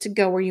need to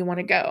go where you want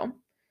to go.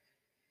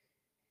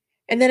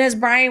 And then, as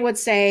Brian would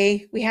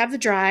say, we have the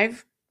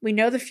drive, we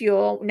know the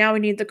fuel, now we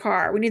need the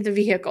car, we need the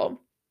vehicle.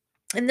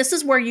 And this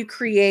is where you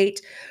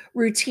create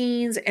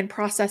routines and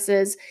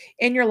processes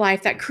in your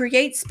life that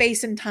create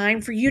space and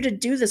time for you to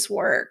do this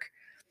work.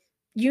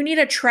 You need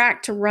a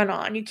track to run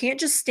on. You can't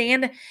just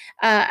stand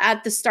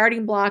at the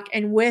starting block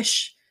and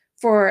wish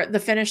for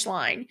the finish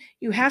line.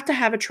 You have to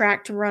have a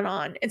track to run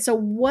on. And so,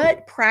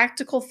 what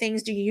practical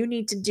things do you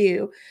need to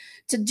do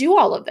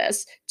all of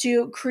this,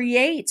 to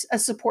create a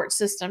support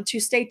system, to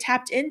stay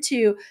tapped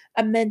into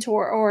a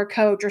mentor or a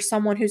coach or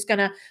someone who's going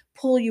to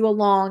pull you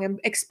along and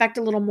expect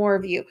a little more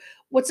of you?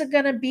 What's it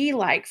going to be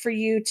like for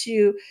you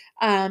to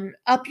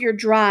up your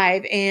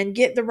drive and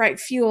get the right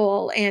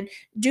fuel and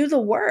do the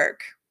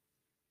work?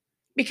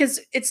 Because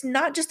it's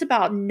not just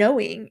about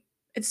knowing,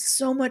 it's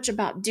so much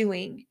about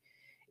doing.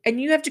 And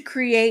you have to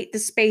create the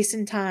space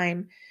and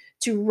time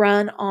to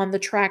run on the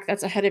track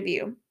that's ahead of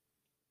you.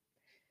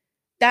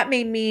 That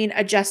may mean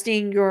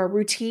adjusting your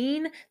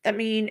routine. That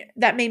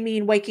may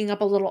mean waking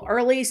up a little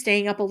early,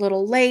 staying up a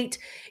little late,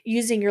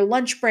 using your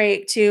lunch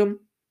break to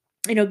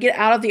get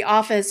out of the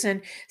office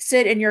and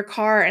sit in your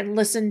car and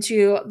listen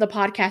to the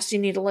podcast you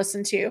need to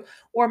listen to,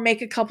 or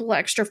make a couple of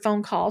extra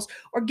phone calls,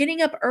 or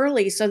getting up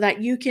early so that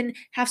you can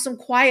have some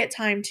quiet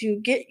time to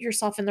get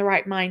yourself in the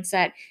right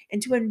mindset and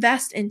to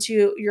invest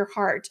into your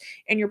heart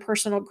and your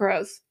personal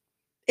growth.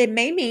 It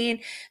may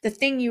mean the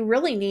thing you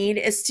really need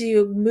is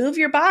to move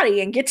your body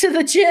and get to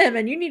the gym,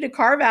 and you need to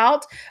carve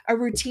out a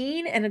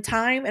routine and a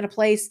time and a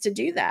place to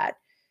do that.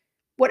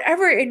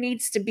 Whatever it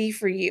needs to be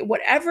for you,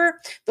 whatever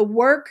the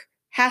work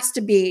has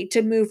to be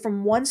to move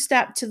from one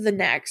step to the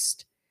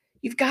next,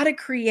 you've got to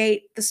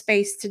create the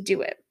space to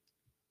do it.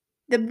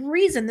 The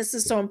reason this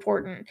is so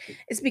important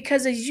is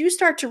because as you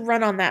start to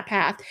run on that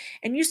path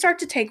and you start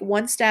to take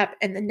one step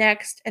and the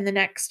next,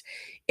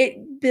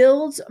 it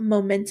builds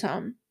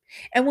momentum.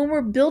 And when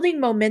we're building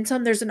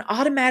momentum, there's an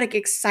automatic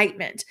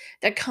excitement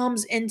that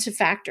comes into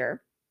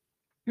factor.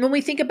 When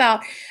we think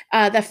about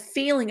the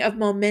feeling of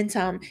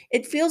momentum,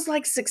 it feels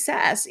like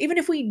success, even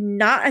if we're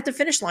not at the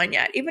finish line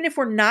yet, even if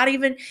we're not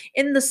even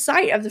in the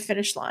sight of the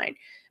finish line.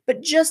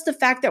 But just the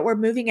fact that we're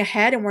moving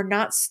ahead and we're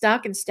not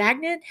stuck and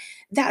stagnant,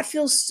 that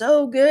feels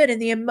so good.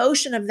 And the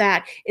emotion of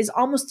that is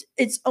almost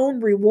its own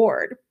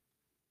reward.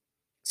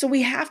 So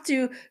we have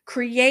to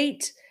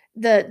create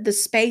the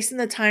space and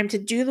the time to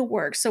do the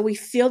work so we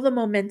feel the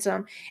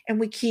momentum and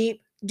we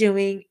keep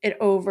doing it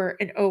over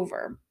and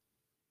over.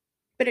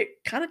 But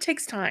it kind of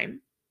takes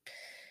time.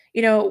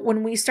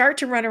 When we start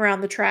to run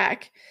around the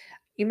track,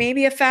 you may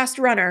be a fast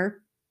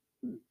runner,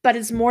 but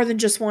it's more than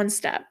just one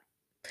step.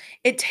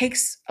 It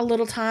takes a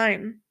little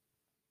time.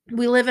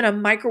 We live in a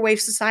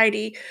microwave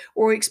society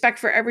where we expect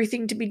for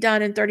everything to be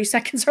done in 30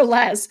 seconds or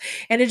less.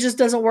 And it just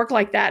doesn't work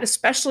like that,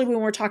 especially when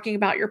we're talking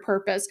about your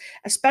purpose,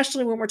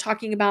 especially when we're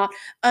talking about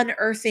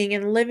unearthing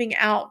and living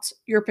out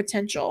your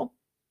potential.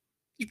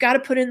 You've got to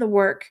put in the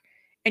work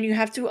and you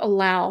have to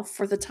allow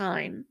for the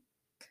time.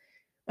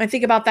 When I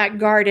think about that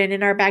garden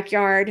in our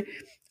backyard,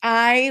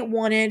 I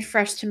wanted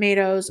fresh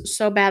tomatoes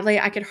so badly,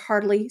 I could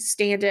hardly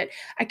stand it.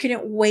 I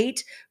couldn't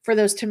wait for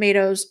those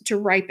tomatoes to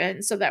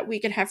ripen so that we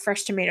could have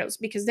fresh tomatoes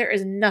because there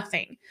is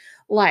nothing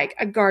like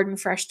a garden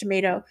fresh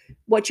tomato.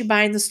 What you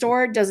buy in the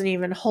store doesn't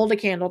even hold a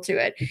candle to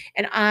it.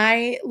 And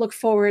I look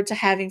forward to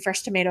having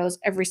fresh tomatoes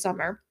every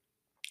summer.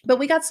 But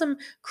we got some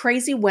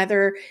crazy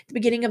weather at the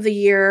beginning of the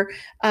year,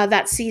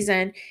 that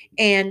season,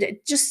 and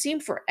it just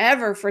seemed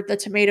forever for the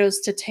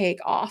tomatoes to take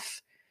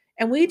off.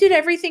 And we did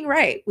everything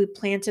right. We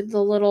planted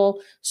the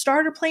little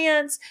starter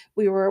plants.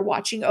 We were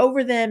watching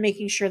over them,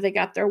 making sure they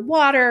got their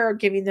water,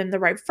 giving them the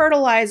right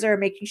fertilizer,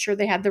 making sure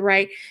they had the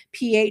right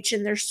pH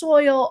in their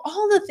soil,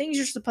 all the things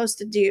you're supposed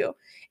to do.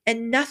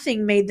 And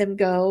nothing made them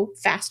go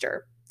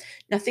faster.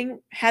 Nothing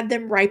had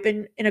them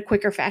ripen in a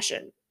quicker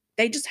fashion.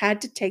 They just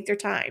had to take their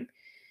time.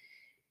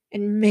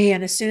 And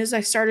man, as soon as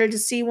I started to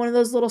see one of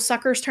those little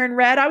suckers turn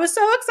red, I was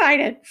so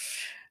excited.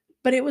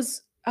 But it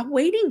was a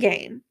waiting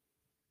game.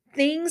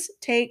 Things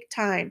take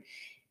time.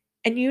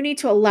 And you need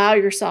to allow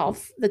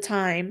yourself the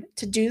time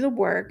to do the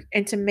work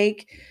and to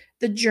make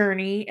the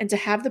journey and to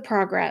have the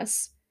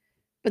progress.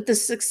 But the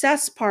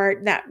success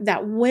part,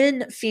 that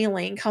win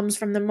feeling comes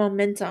from the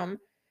momentum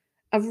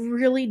of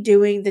really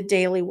doing the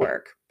daily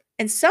work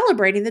and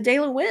celebrating the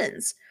daily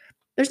wins.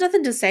 There's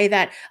nothing to say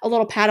that a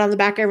little pat on the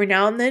back every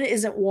now and then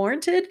isn't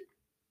warranted.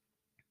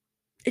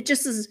 It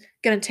just is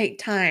going to take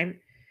time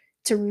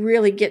to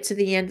really get to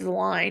the end of the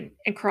line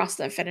and cross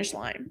that finish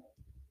line.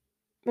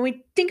 When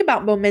we think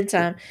about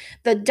momentum,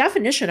 the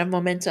definition of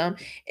momentum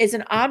is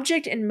an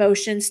object in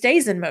motion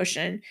stays in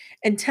motion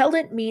until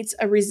it meets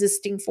a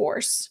resisting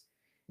force.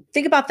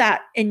 Think about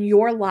that in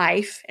your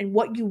life and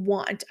what you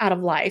want out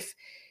of life.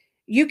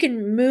 You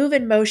can move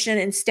in motion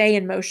and stay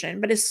in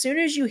motion, but as soon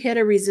as you hit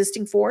a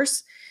resisting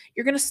force,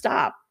 you're going to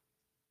stop.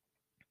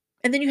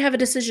 And then you have a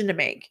decision to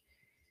make.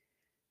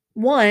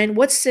 One,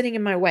 what's sitting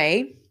in my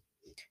way?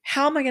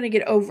 How am I going to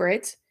get over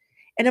it?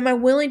 And am I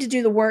willing to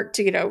do the work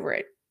to get over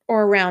it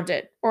or around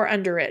it or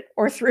under it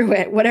or through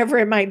it, whatever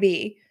it might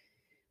be?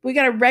 We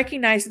got to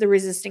recognize the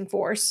resisting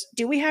force.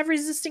 Do we have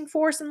resisting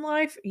force in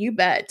life? You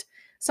bet.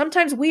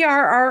 Sometimes we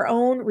are our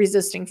own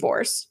resisting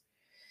force.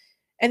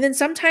 And then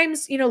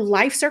sometimes,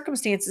 life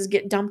circumstances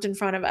get dumped in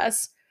front of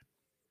us.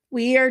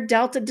 We are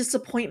dealt a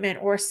disappointment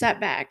or a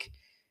setback.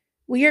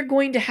 We are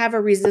going to have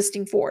a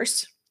resisting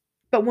force.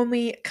 But when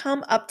we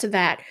come up to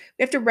that,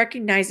 we have to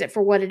recognize it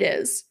for what it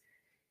is.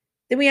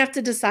 Then we have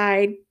to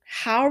decide,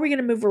 how are we going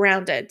to move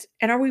around it?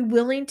 And are we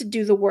willing to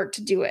do the work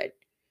to do it?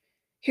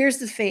 Here's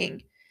the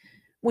thing.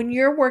 When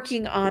you're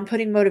working on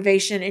putting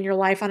motivation in your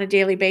life on a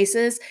daily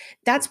basis,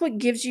 that's what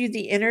gives you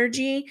the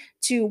energy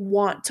to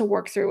want to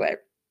work through it.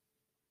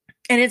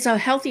 And it's a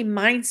healthy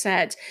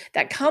mindset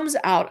that comes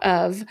out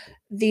of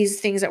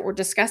these things that we're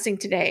discussing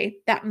today.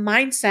 That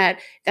mindset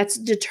that's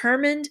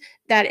determined,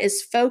 that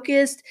is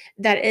focused,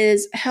 that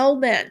is hell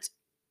bent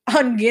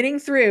on getting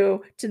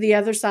through to the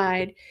other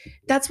side.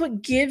 That's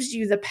what gives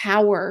you the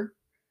power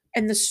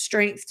and the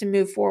strength to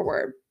move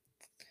forward.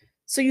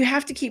 So you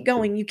have to keep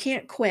going. You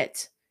can't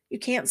quit. You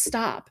can't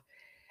stop.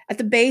 At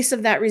the base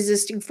of that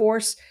resisting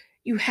force,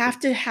 you have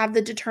to have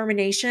the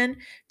determination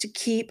to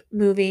keep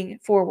moving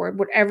forward,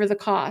 whatever the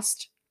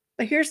cost.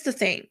 But here's the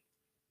thing: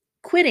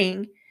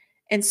 quitting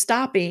and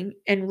stopping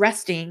and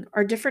resting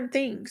are different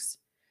things.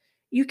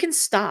 You can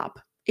stop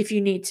if you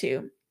need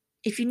to.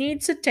 If you need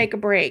to take a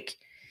break,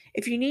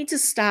 if you need to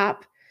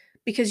stop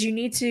because you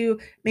need to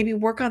maybe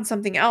work on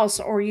something else,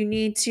 or you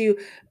need to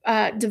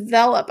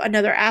develop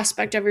another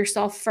aspect of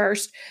yourself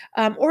first,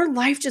 or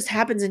life just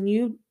happens and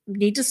you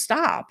need to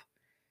stop,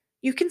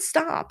 you can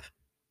stop.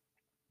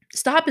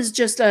 Stop is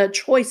just a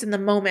choice in the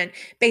moment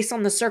based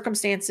on the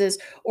circumstances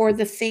or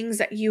the things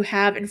that you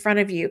have in front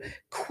of you.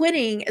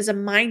 Quitting is a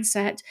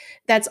mindset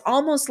that's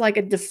almost like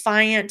a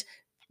defiant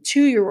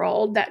 2-year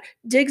old that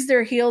digs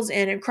their heels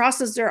in and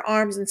crosses their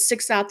arms and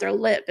sticks out their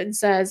lip and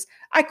says,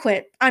 I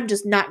quit. I'm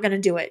just not going to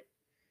do it.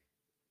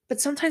 But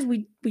sometimes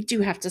we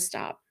do have to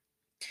stop.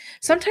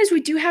 Sometimes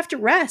we do have to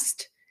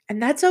rest,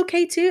 and that's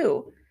okay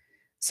too.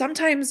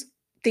 Sometimes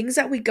things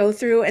that we go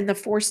through and the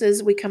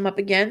forces we come up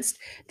against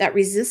that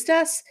resist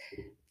us,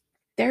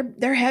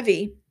 they're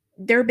heavy,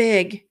 they're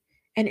big,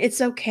 and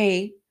it's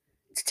okay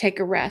to take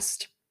a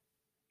rest.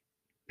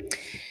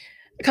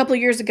 A couple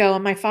of years ago,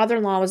 my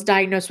father-in-law was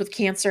diagnosed with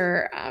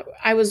cancer.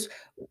 I was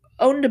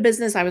owned a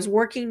business. I was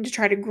working to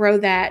try to grow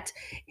that,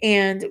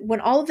 and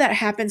when all of that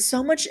happened,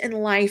 so much in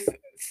life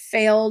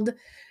failed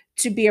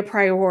to be a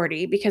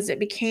priority because it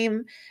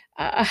became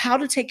how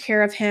to take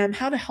care of him,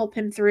 how to help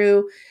him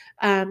through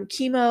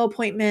chemo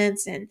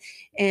appointments,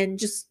 and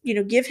just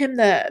give him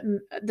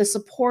the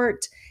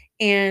support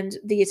and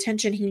the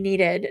attention he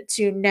needed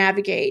to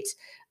navigate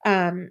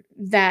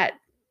that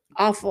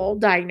awful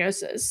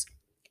diagnosis.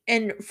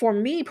 And for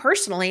me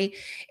personally,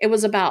 it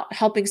was about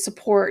helping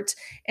support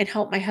and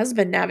help my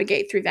husband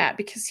navigate through that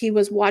because he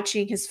was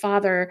watching his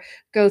father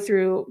go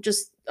through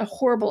just a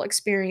horrible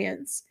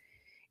experience.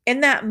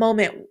 In that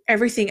moment,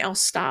 everything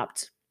else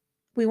stopped.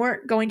 We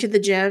weren't going to the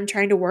gym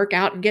trying to work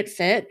out and get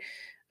fit.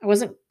 I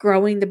wasn't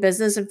growing the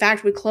business. In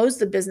fact, we closed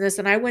the business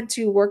and I went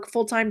to work a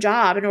full-time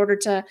job in order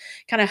to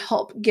kind of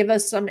help give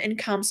us some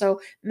income so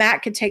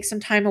Matt could take some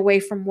time away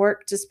from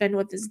work to spend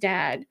with his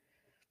dad.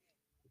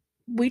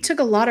 We took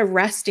a lot of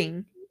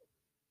resting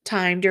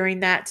time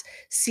during that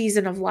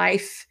season of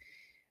life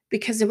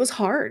because it was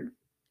hard.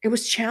 It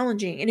was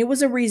challenging and it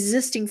was a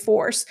resisting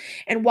force.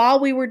 And while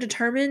we were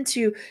determined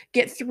to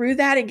get through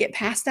that and get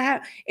past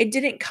that, it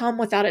didn't come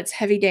without its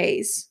heavy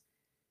days.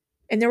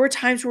 And there were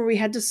times where we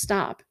had to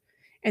stop,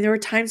 and there were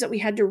times that we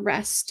had to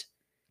rest.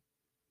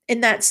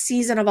 In that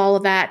season of all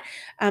of that,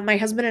 my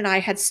husband and I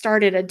had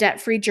started a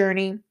debt free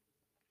journey,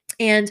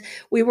 and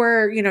we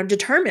were,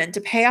 determined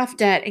to pay off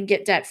debt and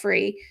get debt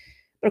free.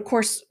 But of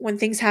course, when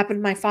things happened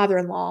to my father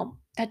in law,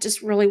 that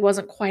just really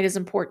wasn't quite as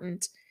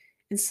important.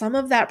 And some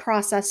of that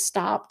process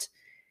stopped.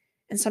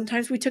 And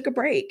sometimes we took a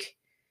break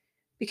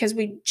because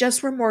we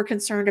just were more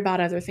concerned about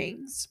other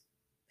things.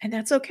 And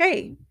that's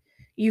okay.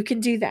 You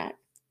can do that.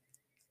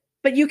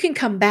 But you can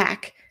come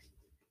back.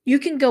 You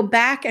can go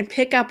back and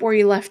pick up where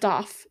you left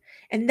off.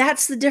 And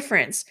that's the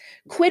difference.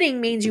 Quitting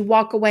means you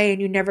walk away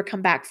and you never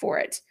come back for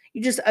it.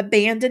 You just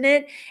abandon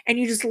it and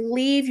you just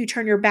leave, you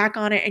turn your back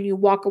on it and you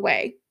walk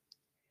away.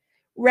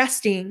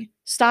 Resting,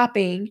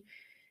 stopping,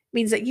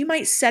 means that you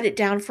might set it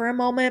down for a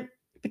moment,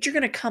 but you're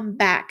going to come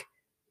back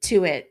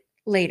to it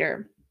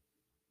later.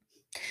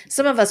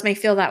 Some of us may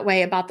feel that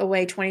way about the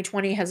way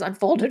 2020 has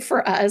unfolded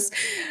for us.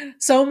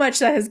 So much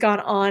that has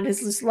gone on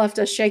has just left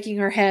us shaking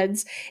our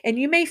heads. And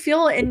you may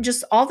feel in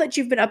just all that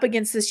you've been up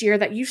against this year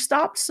that you've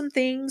stopped some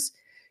things,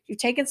 you've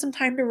taken some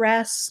time to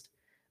rest.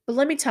 But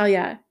let me tell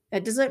you,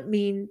 that doesn't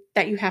mean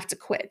that you have to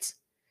quit.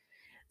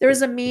 There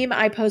was a meme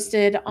I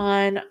posted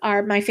on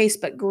my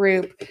Facebook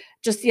group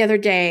just the other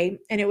day,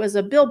 and it was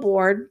a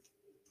billboard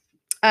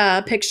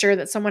picture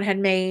that someone had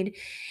made,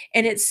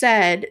 and it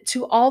said,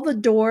 "To all the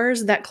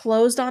doors that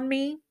closed on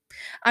me,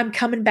 I'm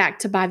coming back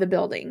to buy the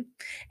building."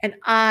 And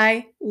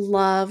I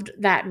loved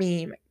that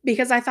meme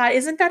because I thought,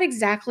 isn't that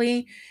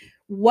exactly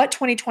what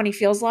 2020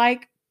 feels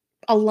like?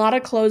 A lot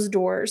of closed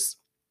doors.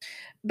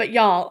 But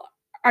y'all,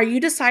 are you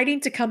deciding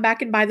to come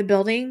back and buy the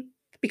building?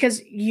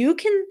 Because you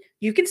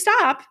can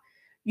stop,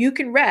 you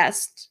can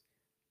rest,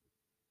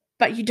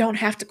 but you don't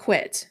have to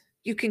quit.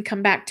 You can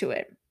come back to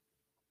it.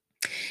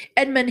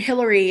 Edmund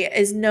Hillary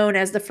is known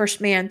as the first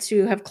man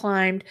to have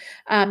climbed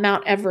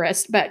Mount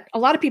Everest, but a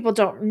lot of people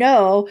don't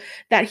know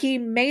that he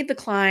made the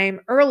climb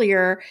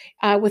earlier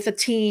with a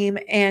team,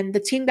 and the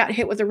team got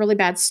hit with a really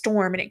bad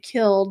storm, and it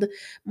killed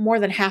more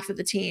than half of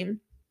the team.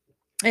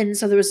 And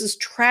so there was this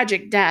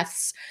tragic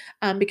deaths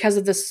because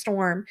of this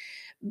storm.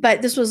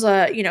 But this was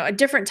a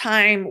different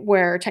time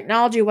where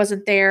technology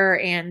wasn't there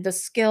and the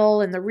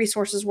skill and the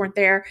resources weren't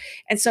there.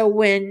 And so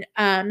when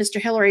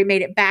Mr. Hillary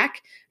made it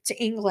back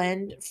to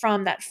England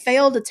from that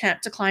failed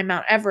attempt to climb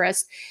Mount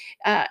Everest,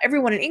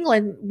 everyone in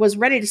England was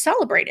ready to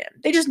celebrate him.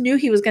 They just knew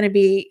he was going to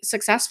be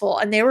successful,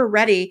 and they were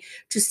ready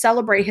to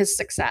celebrate his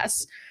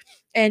success.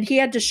 And he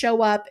had to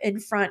show up in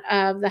front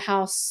of the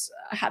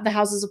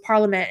houses of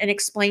parliament, and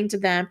explain to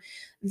them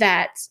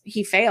that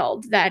he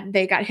failed, that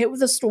they got hit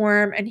with a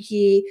storm, and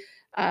he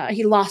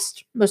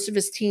lost most of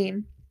his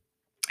team.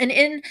 And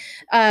in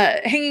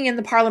hanging in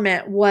the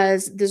parliament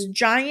was this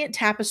giant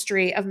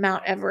tapestry of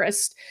Mount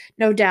Everest,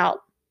 no doubt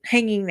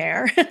hanging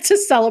there to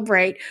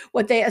celebrate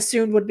what they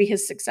assumed would be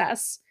his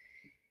success.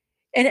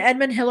 And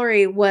Edmund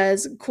Hillary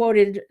was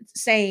quoted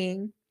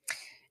saying,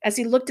 as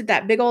he looked at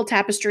that big old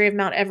tapestry of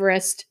Mount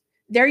Everest,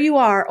 "There you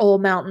are,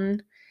 old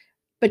mountain,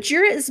 but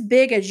you're as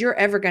big as you're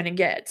ever going to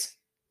get.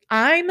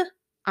 I'm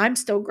I'm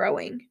still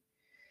growing."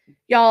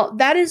 Y'all,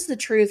 that is the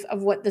truth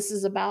of what this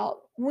is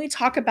about. When we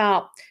talk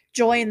about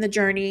joy in the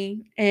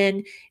journey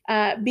and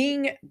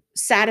being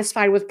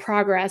satisfied with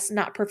progress,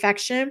 not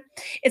perfection,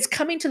 it's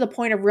coming to the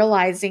point of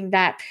realizing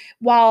that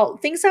while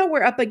things that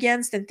we're up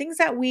against and things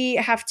that we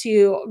have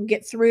to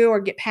get through or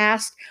get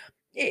past,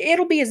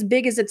 it'll be as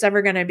big as it's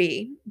ever going to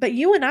be. But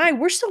you and I,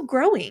 we're still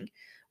growing.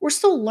 We're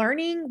still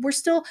learning. We're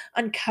still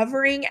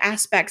uncovering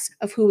aspects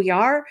of who we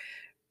are,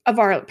 of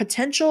our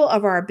potential,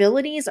 of our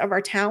abilities, of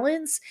our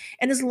talents.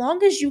 And as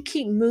long as you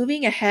keep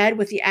moving ahead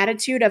with the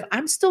attitude of,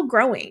 I'm still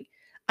growing,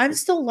 I'm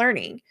still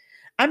learning,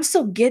 I'm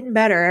still getting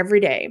better every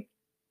day,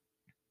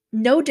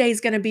 no day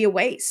is going to be a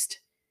waste.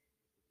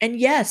 And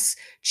yes,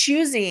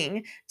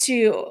 choosing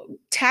to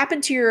tap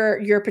into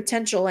your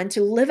potential and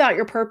to live out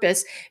your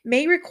purpose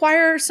may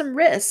require some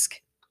risk.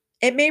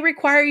 It may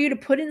require you to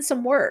put in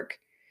some work,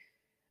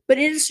 but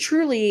it is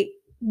truly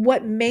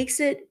what makes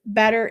it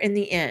better in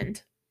the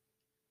end.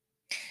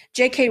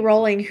 J.K.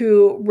 Rowling,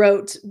 who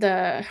wrote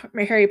the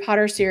Harry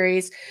Potter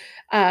series,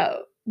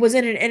 was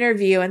in an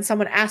interview, and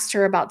someone asked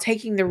her about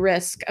taking the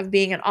risk of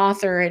being an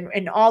author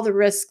and all the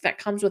risk that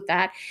comes with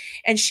that.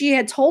 And she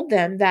had told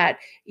them that,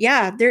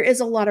 yeah, there is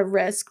a lot of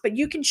risk, but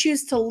you can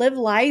choose to live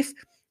life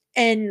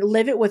and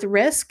live it with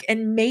risk,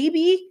 and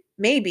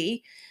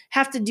maybe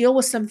have to deal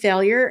with some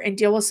failure and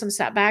deal with some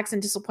setbacks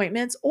and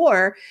disappointments,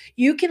 or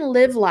you can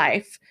live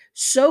life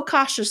so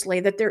cautiously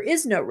that there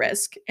is no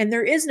risk and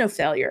there is no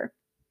failure.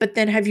 But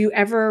then have you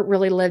ever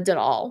really lived at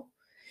all?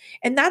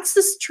 And that's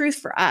the truth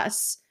for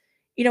us.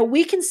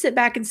 We can sit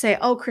back and say,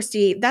 "Oh,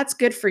 Christy, that's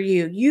good for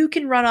you. You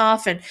can run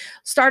off and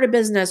start a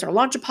business or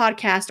launch a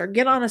podcast or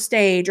get on a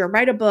stage or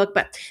write a book,"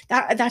 but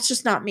that's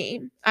just not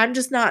me. I'm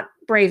just not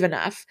brave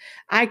enough.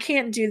 I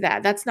can't do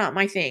that. That's not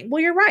my thing.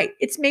 Well, you're right.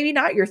 It's maybe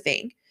not your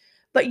thing,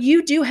 but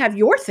you do have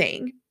your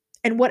thing.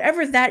 And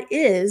whatever that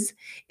is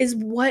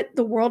what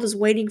the world is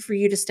waiting for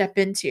you to step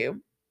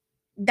into.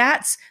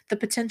 That's the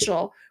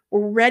potential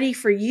we're ready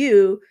for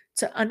you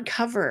to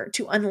uncover,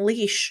 to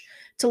unleash,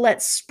 to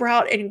let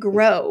sprout and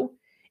grow.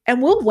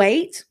 And we'll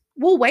wait.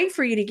 We'll wait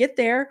for you to get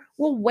there.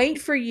 We'll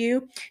wait for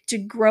you to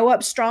grow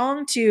up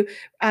strong, to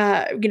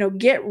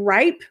get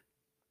ripe.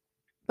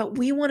 But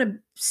we want to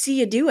see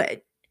you do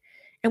it,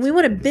 and we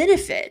want to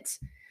benefit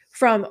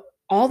from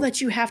all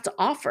that you have to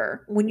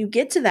offer when you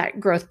get to that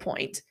growth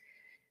point.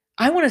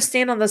 I want to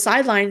stand on the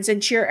sidelines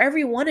and cheer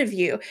every one of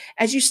you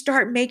as you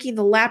start making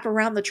the lap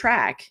around the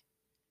track.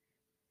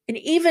 And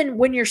even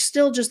when you're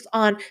still just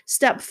on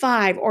step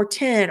 5 or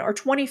 10 or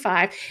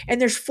 25, and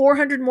there's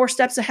 400 more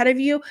steps ahead of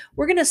you,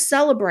 we're going to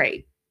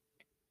celebrate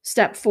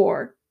step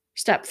 4,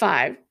 step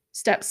 5,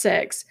 step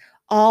 6,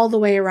 all the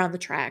way around the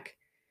track.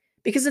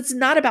 Because it's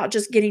not about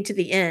just getting to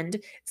the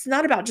end. It's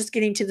not about just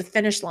getting to the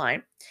finish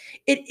line.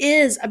 It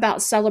is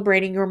about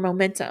celebrating your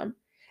momentum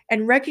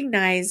and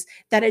recognize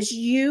that as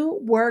you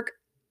work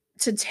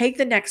to take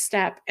the next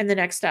step and the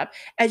next step,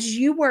 as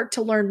you work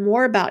to learn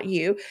more about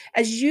you,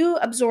 as you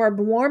absorb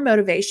more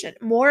motivation,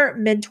 more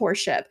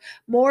mentorship,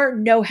 more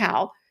know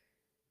how,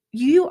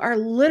 you are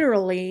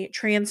literally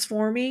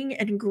transforming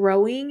and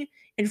growing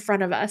in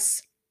front of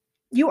us.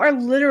 You are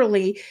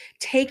literally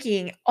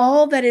taking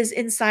all that is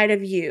inside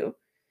of you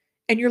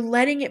and you're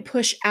letting it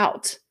push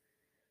out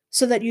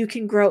so that you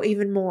can grow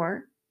even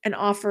more and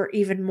offer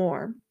even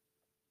more.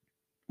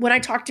 When I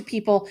talk to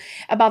people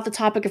about the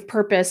topic of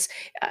purpose,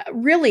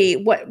 really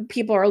what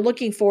people are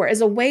looking for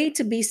is a way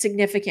to be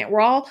significant.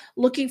 We're all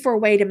looking for a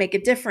way to make a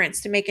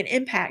difference, to make an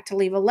impact, to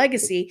leave a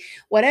legacy,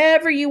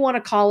 whatever you want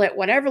to call it,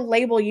 whatever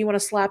label you want to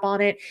slap on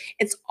it.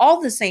 It's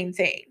all the same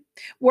thing.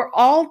 We're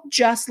all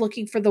just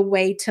looking for the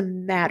way to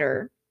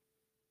matter.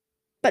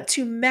 But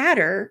to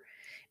matter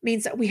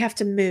means that we have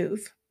to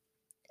move.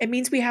 It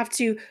means we have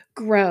to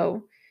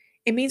grow.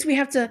 It means we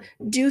have to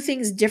do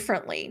things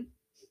differently.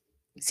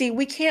 See,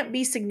 we can't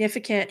be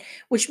significant,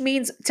 which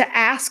means to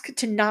ask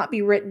to not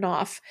be written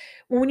off.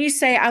 When you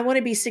say, I want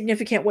to be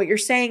significant, what you're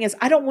saying is,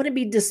 I don't want to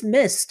be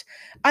dismissed.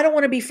 I don't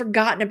want to be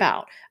forgotten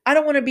about. I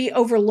don't want to be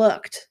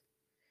overlooked.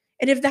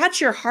 And if that's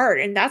your heart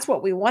and that's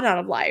what we want out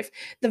of life,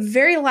 the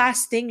very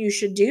last thing you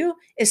should do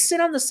is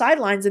sit on the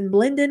sidelines and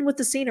blend in with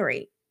the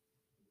scenery.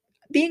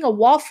 Being a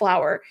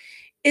wallflower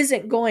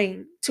isn't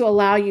going to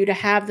allow you to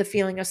have the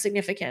feeling of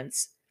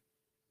significance.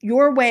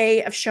 Your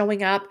way of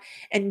showing up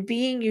and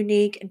being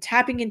unique and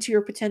tapping into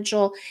your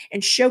potential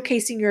and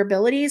showcasing your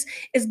abilities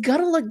is going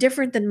to look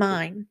different than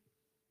mine.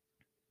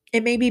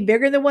 It may be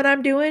bigger than what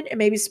I'm doing, it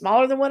may be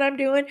smaller than what I'm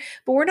doing,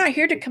 but we're not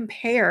here to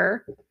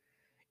compare.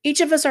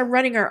 Each of us are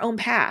running our own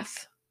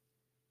path.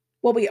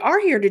 What we are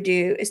here to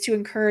do is to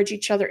encourage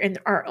each other in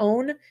our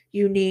own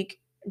unique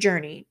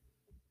journey.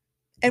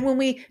 And when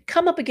we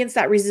come up against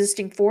that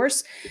resisting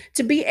force,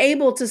 to be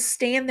able to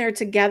stand there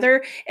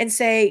together and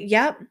say,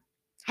 yep,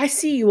 I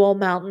see you, old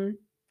mountain.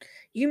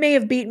 You may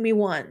have beaten me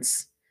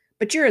once,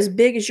 but you're as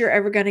big as you're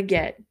ever going to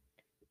get.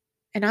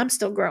 And I'm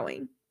still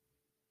growing.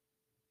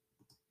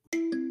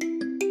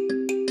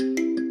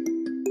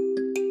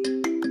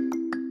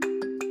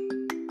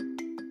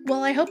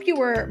 Well, I hope you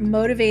were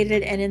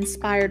motivated and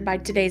inspired by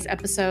today's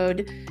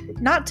episode,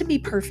 not to be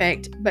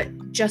perfect, but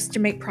just to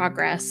make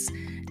progress.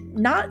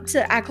 Not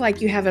to act like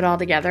you have it all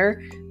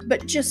together,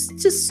 but just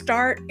to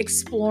start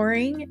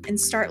exploring and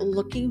start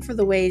looking for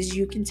the ways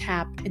you can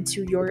tap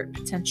into your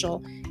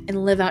potential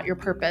and live out your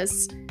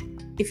purpose.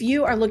 If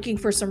you are looking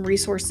for some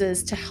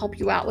resources to help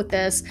you out with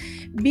this,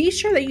 be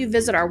sure that you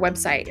visit our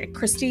website at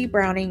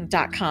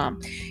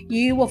christybrowning.com.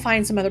 You will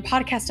find some other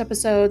podcast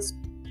episodes,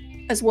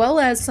 as well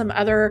as some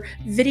other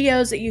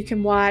videos that you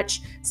can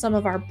watch, some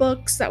of our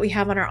books that we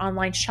have on our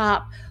online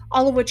shop,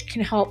 all of which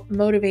can help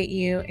motivate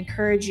you,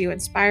 encourage you,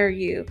 inspire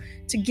you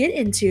to get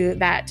into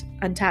that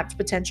untapped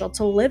potential,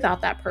 to live out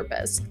that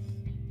purpose.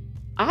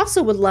 I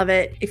also would love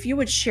it if you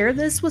would share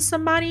this with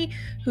somebody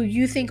who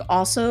you think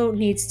also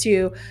needs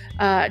to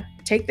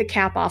take the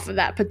cap off of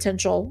that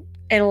potential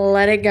and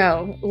let it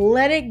go.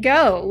 Let it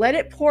go. Let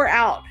it pour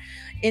out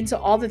into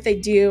all that they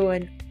do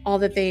and all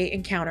that they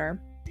encounter.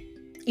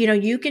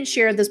 You can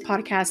share this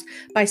podcast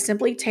by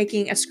simply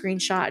taking a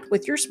screenshot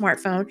with your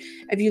smartphone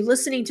of you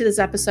listening to this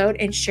episode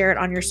and share it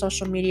on your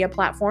social media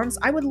platforms.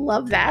 I would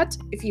love that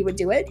if you would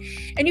do it.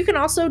 And you can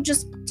also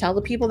just tell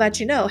the people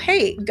that you know,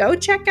 hey, go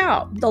check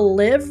out the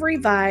Live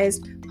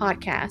Revised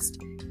podcast.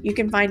 You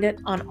can find it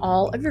on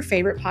all of your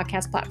favorite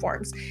podcast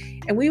platforms,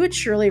 and we would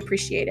surely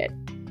appreciate it.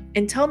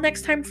 Until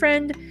next time,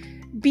 friend,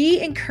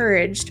 be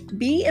encouraged,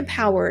 be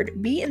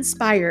empowered, be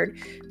inspired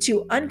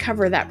to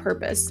uncover that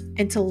purpose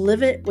and to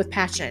live it with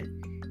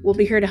passion. We'll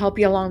be here to help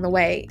you along the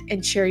way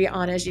and cheer you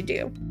on as you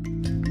do.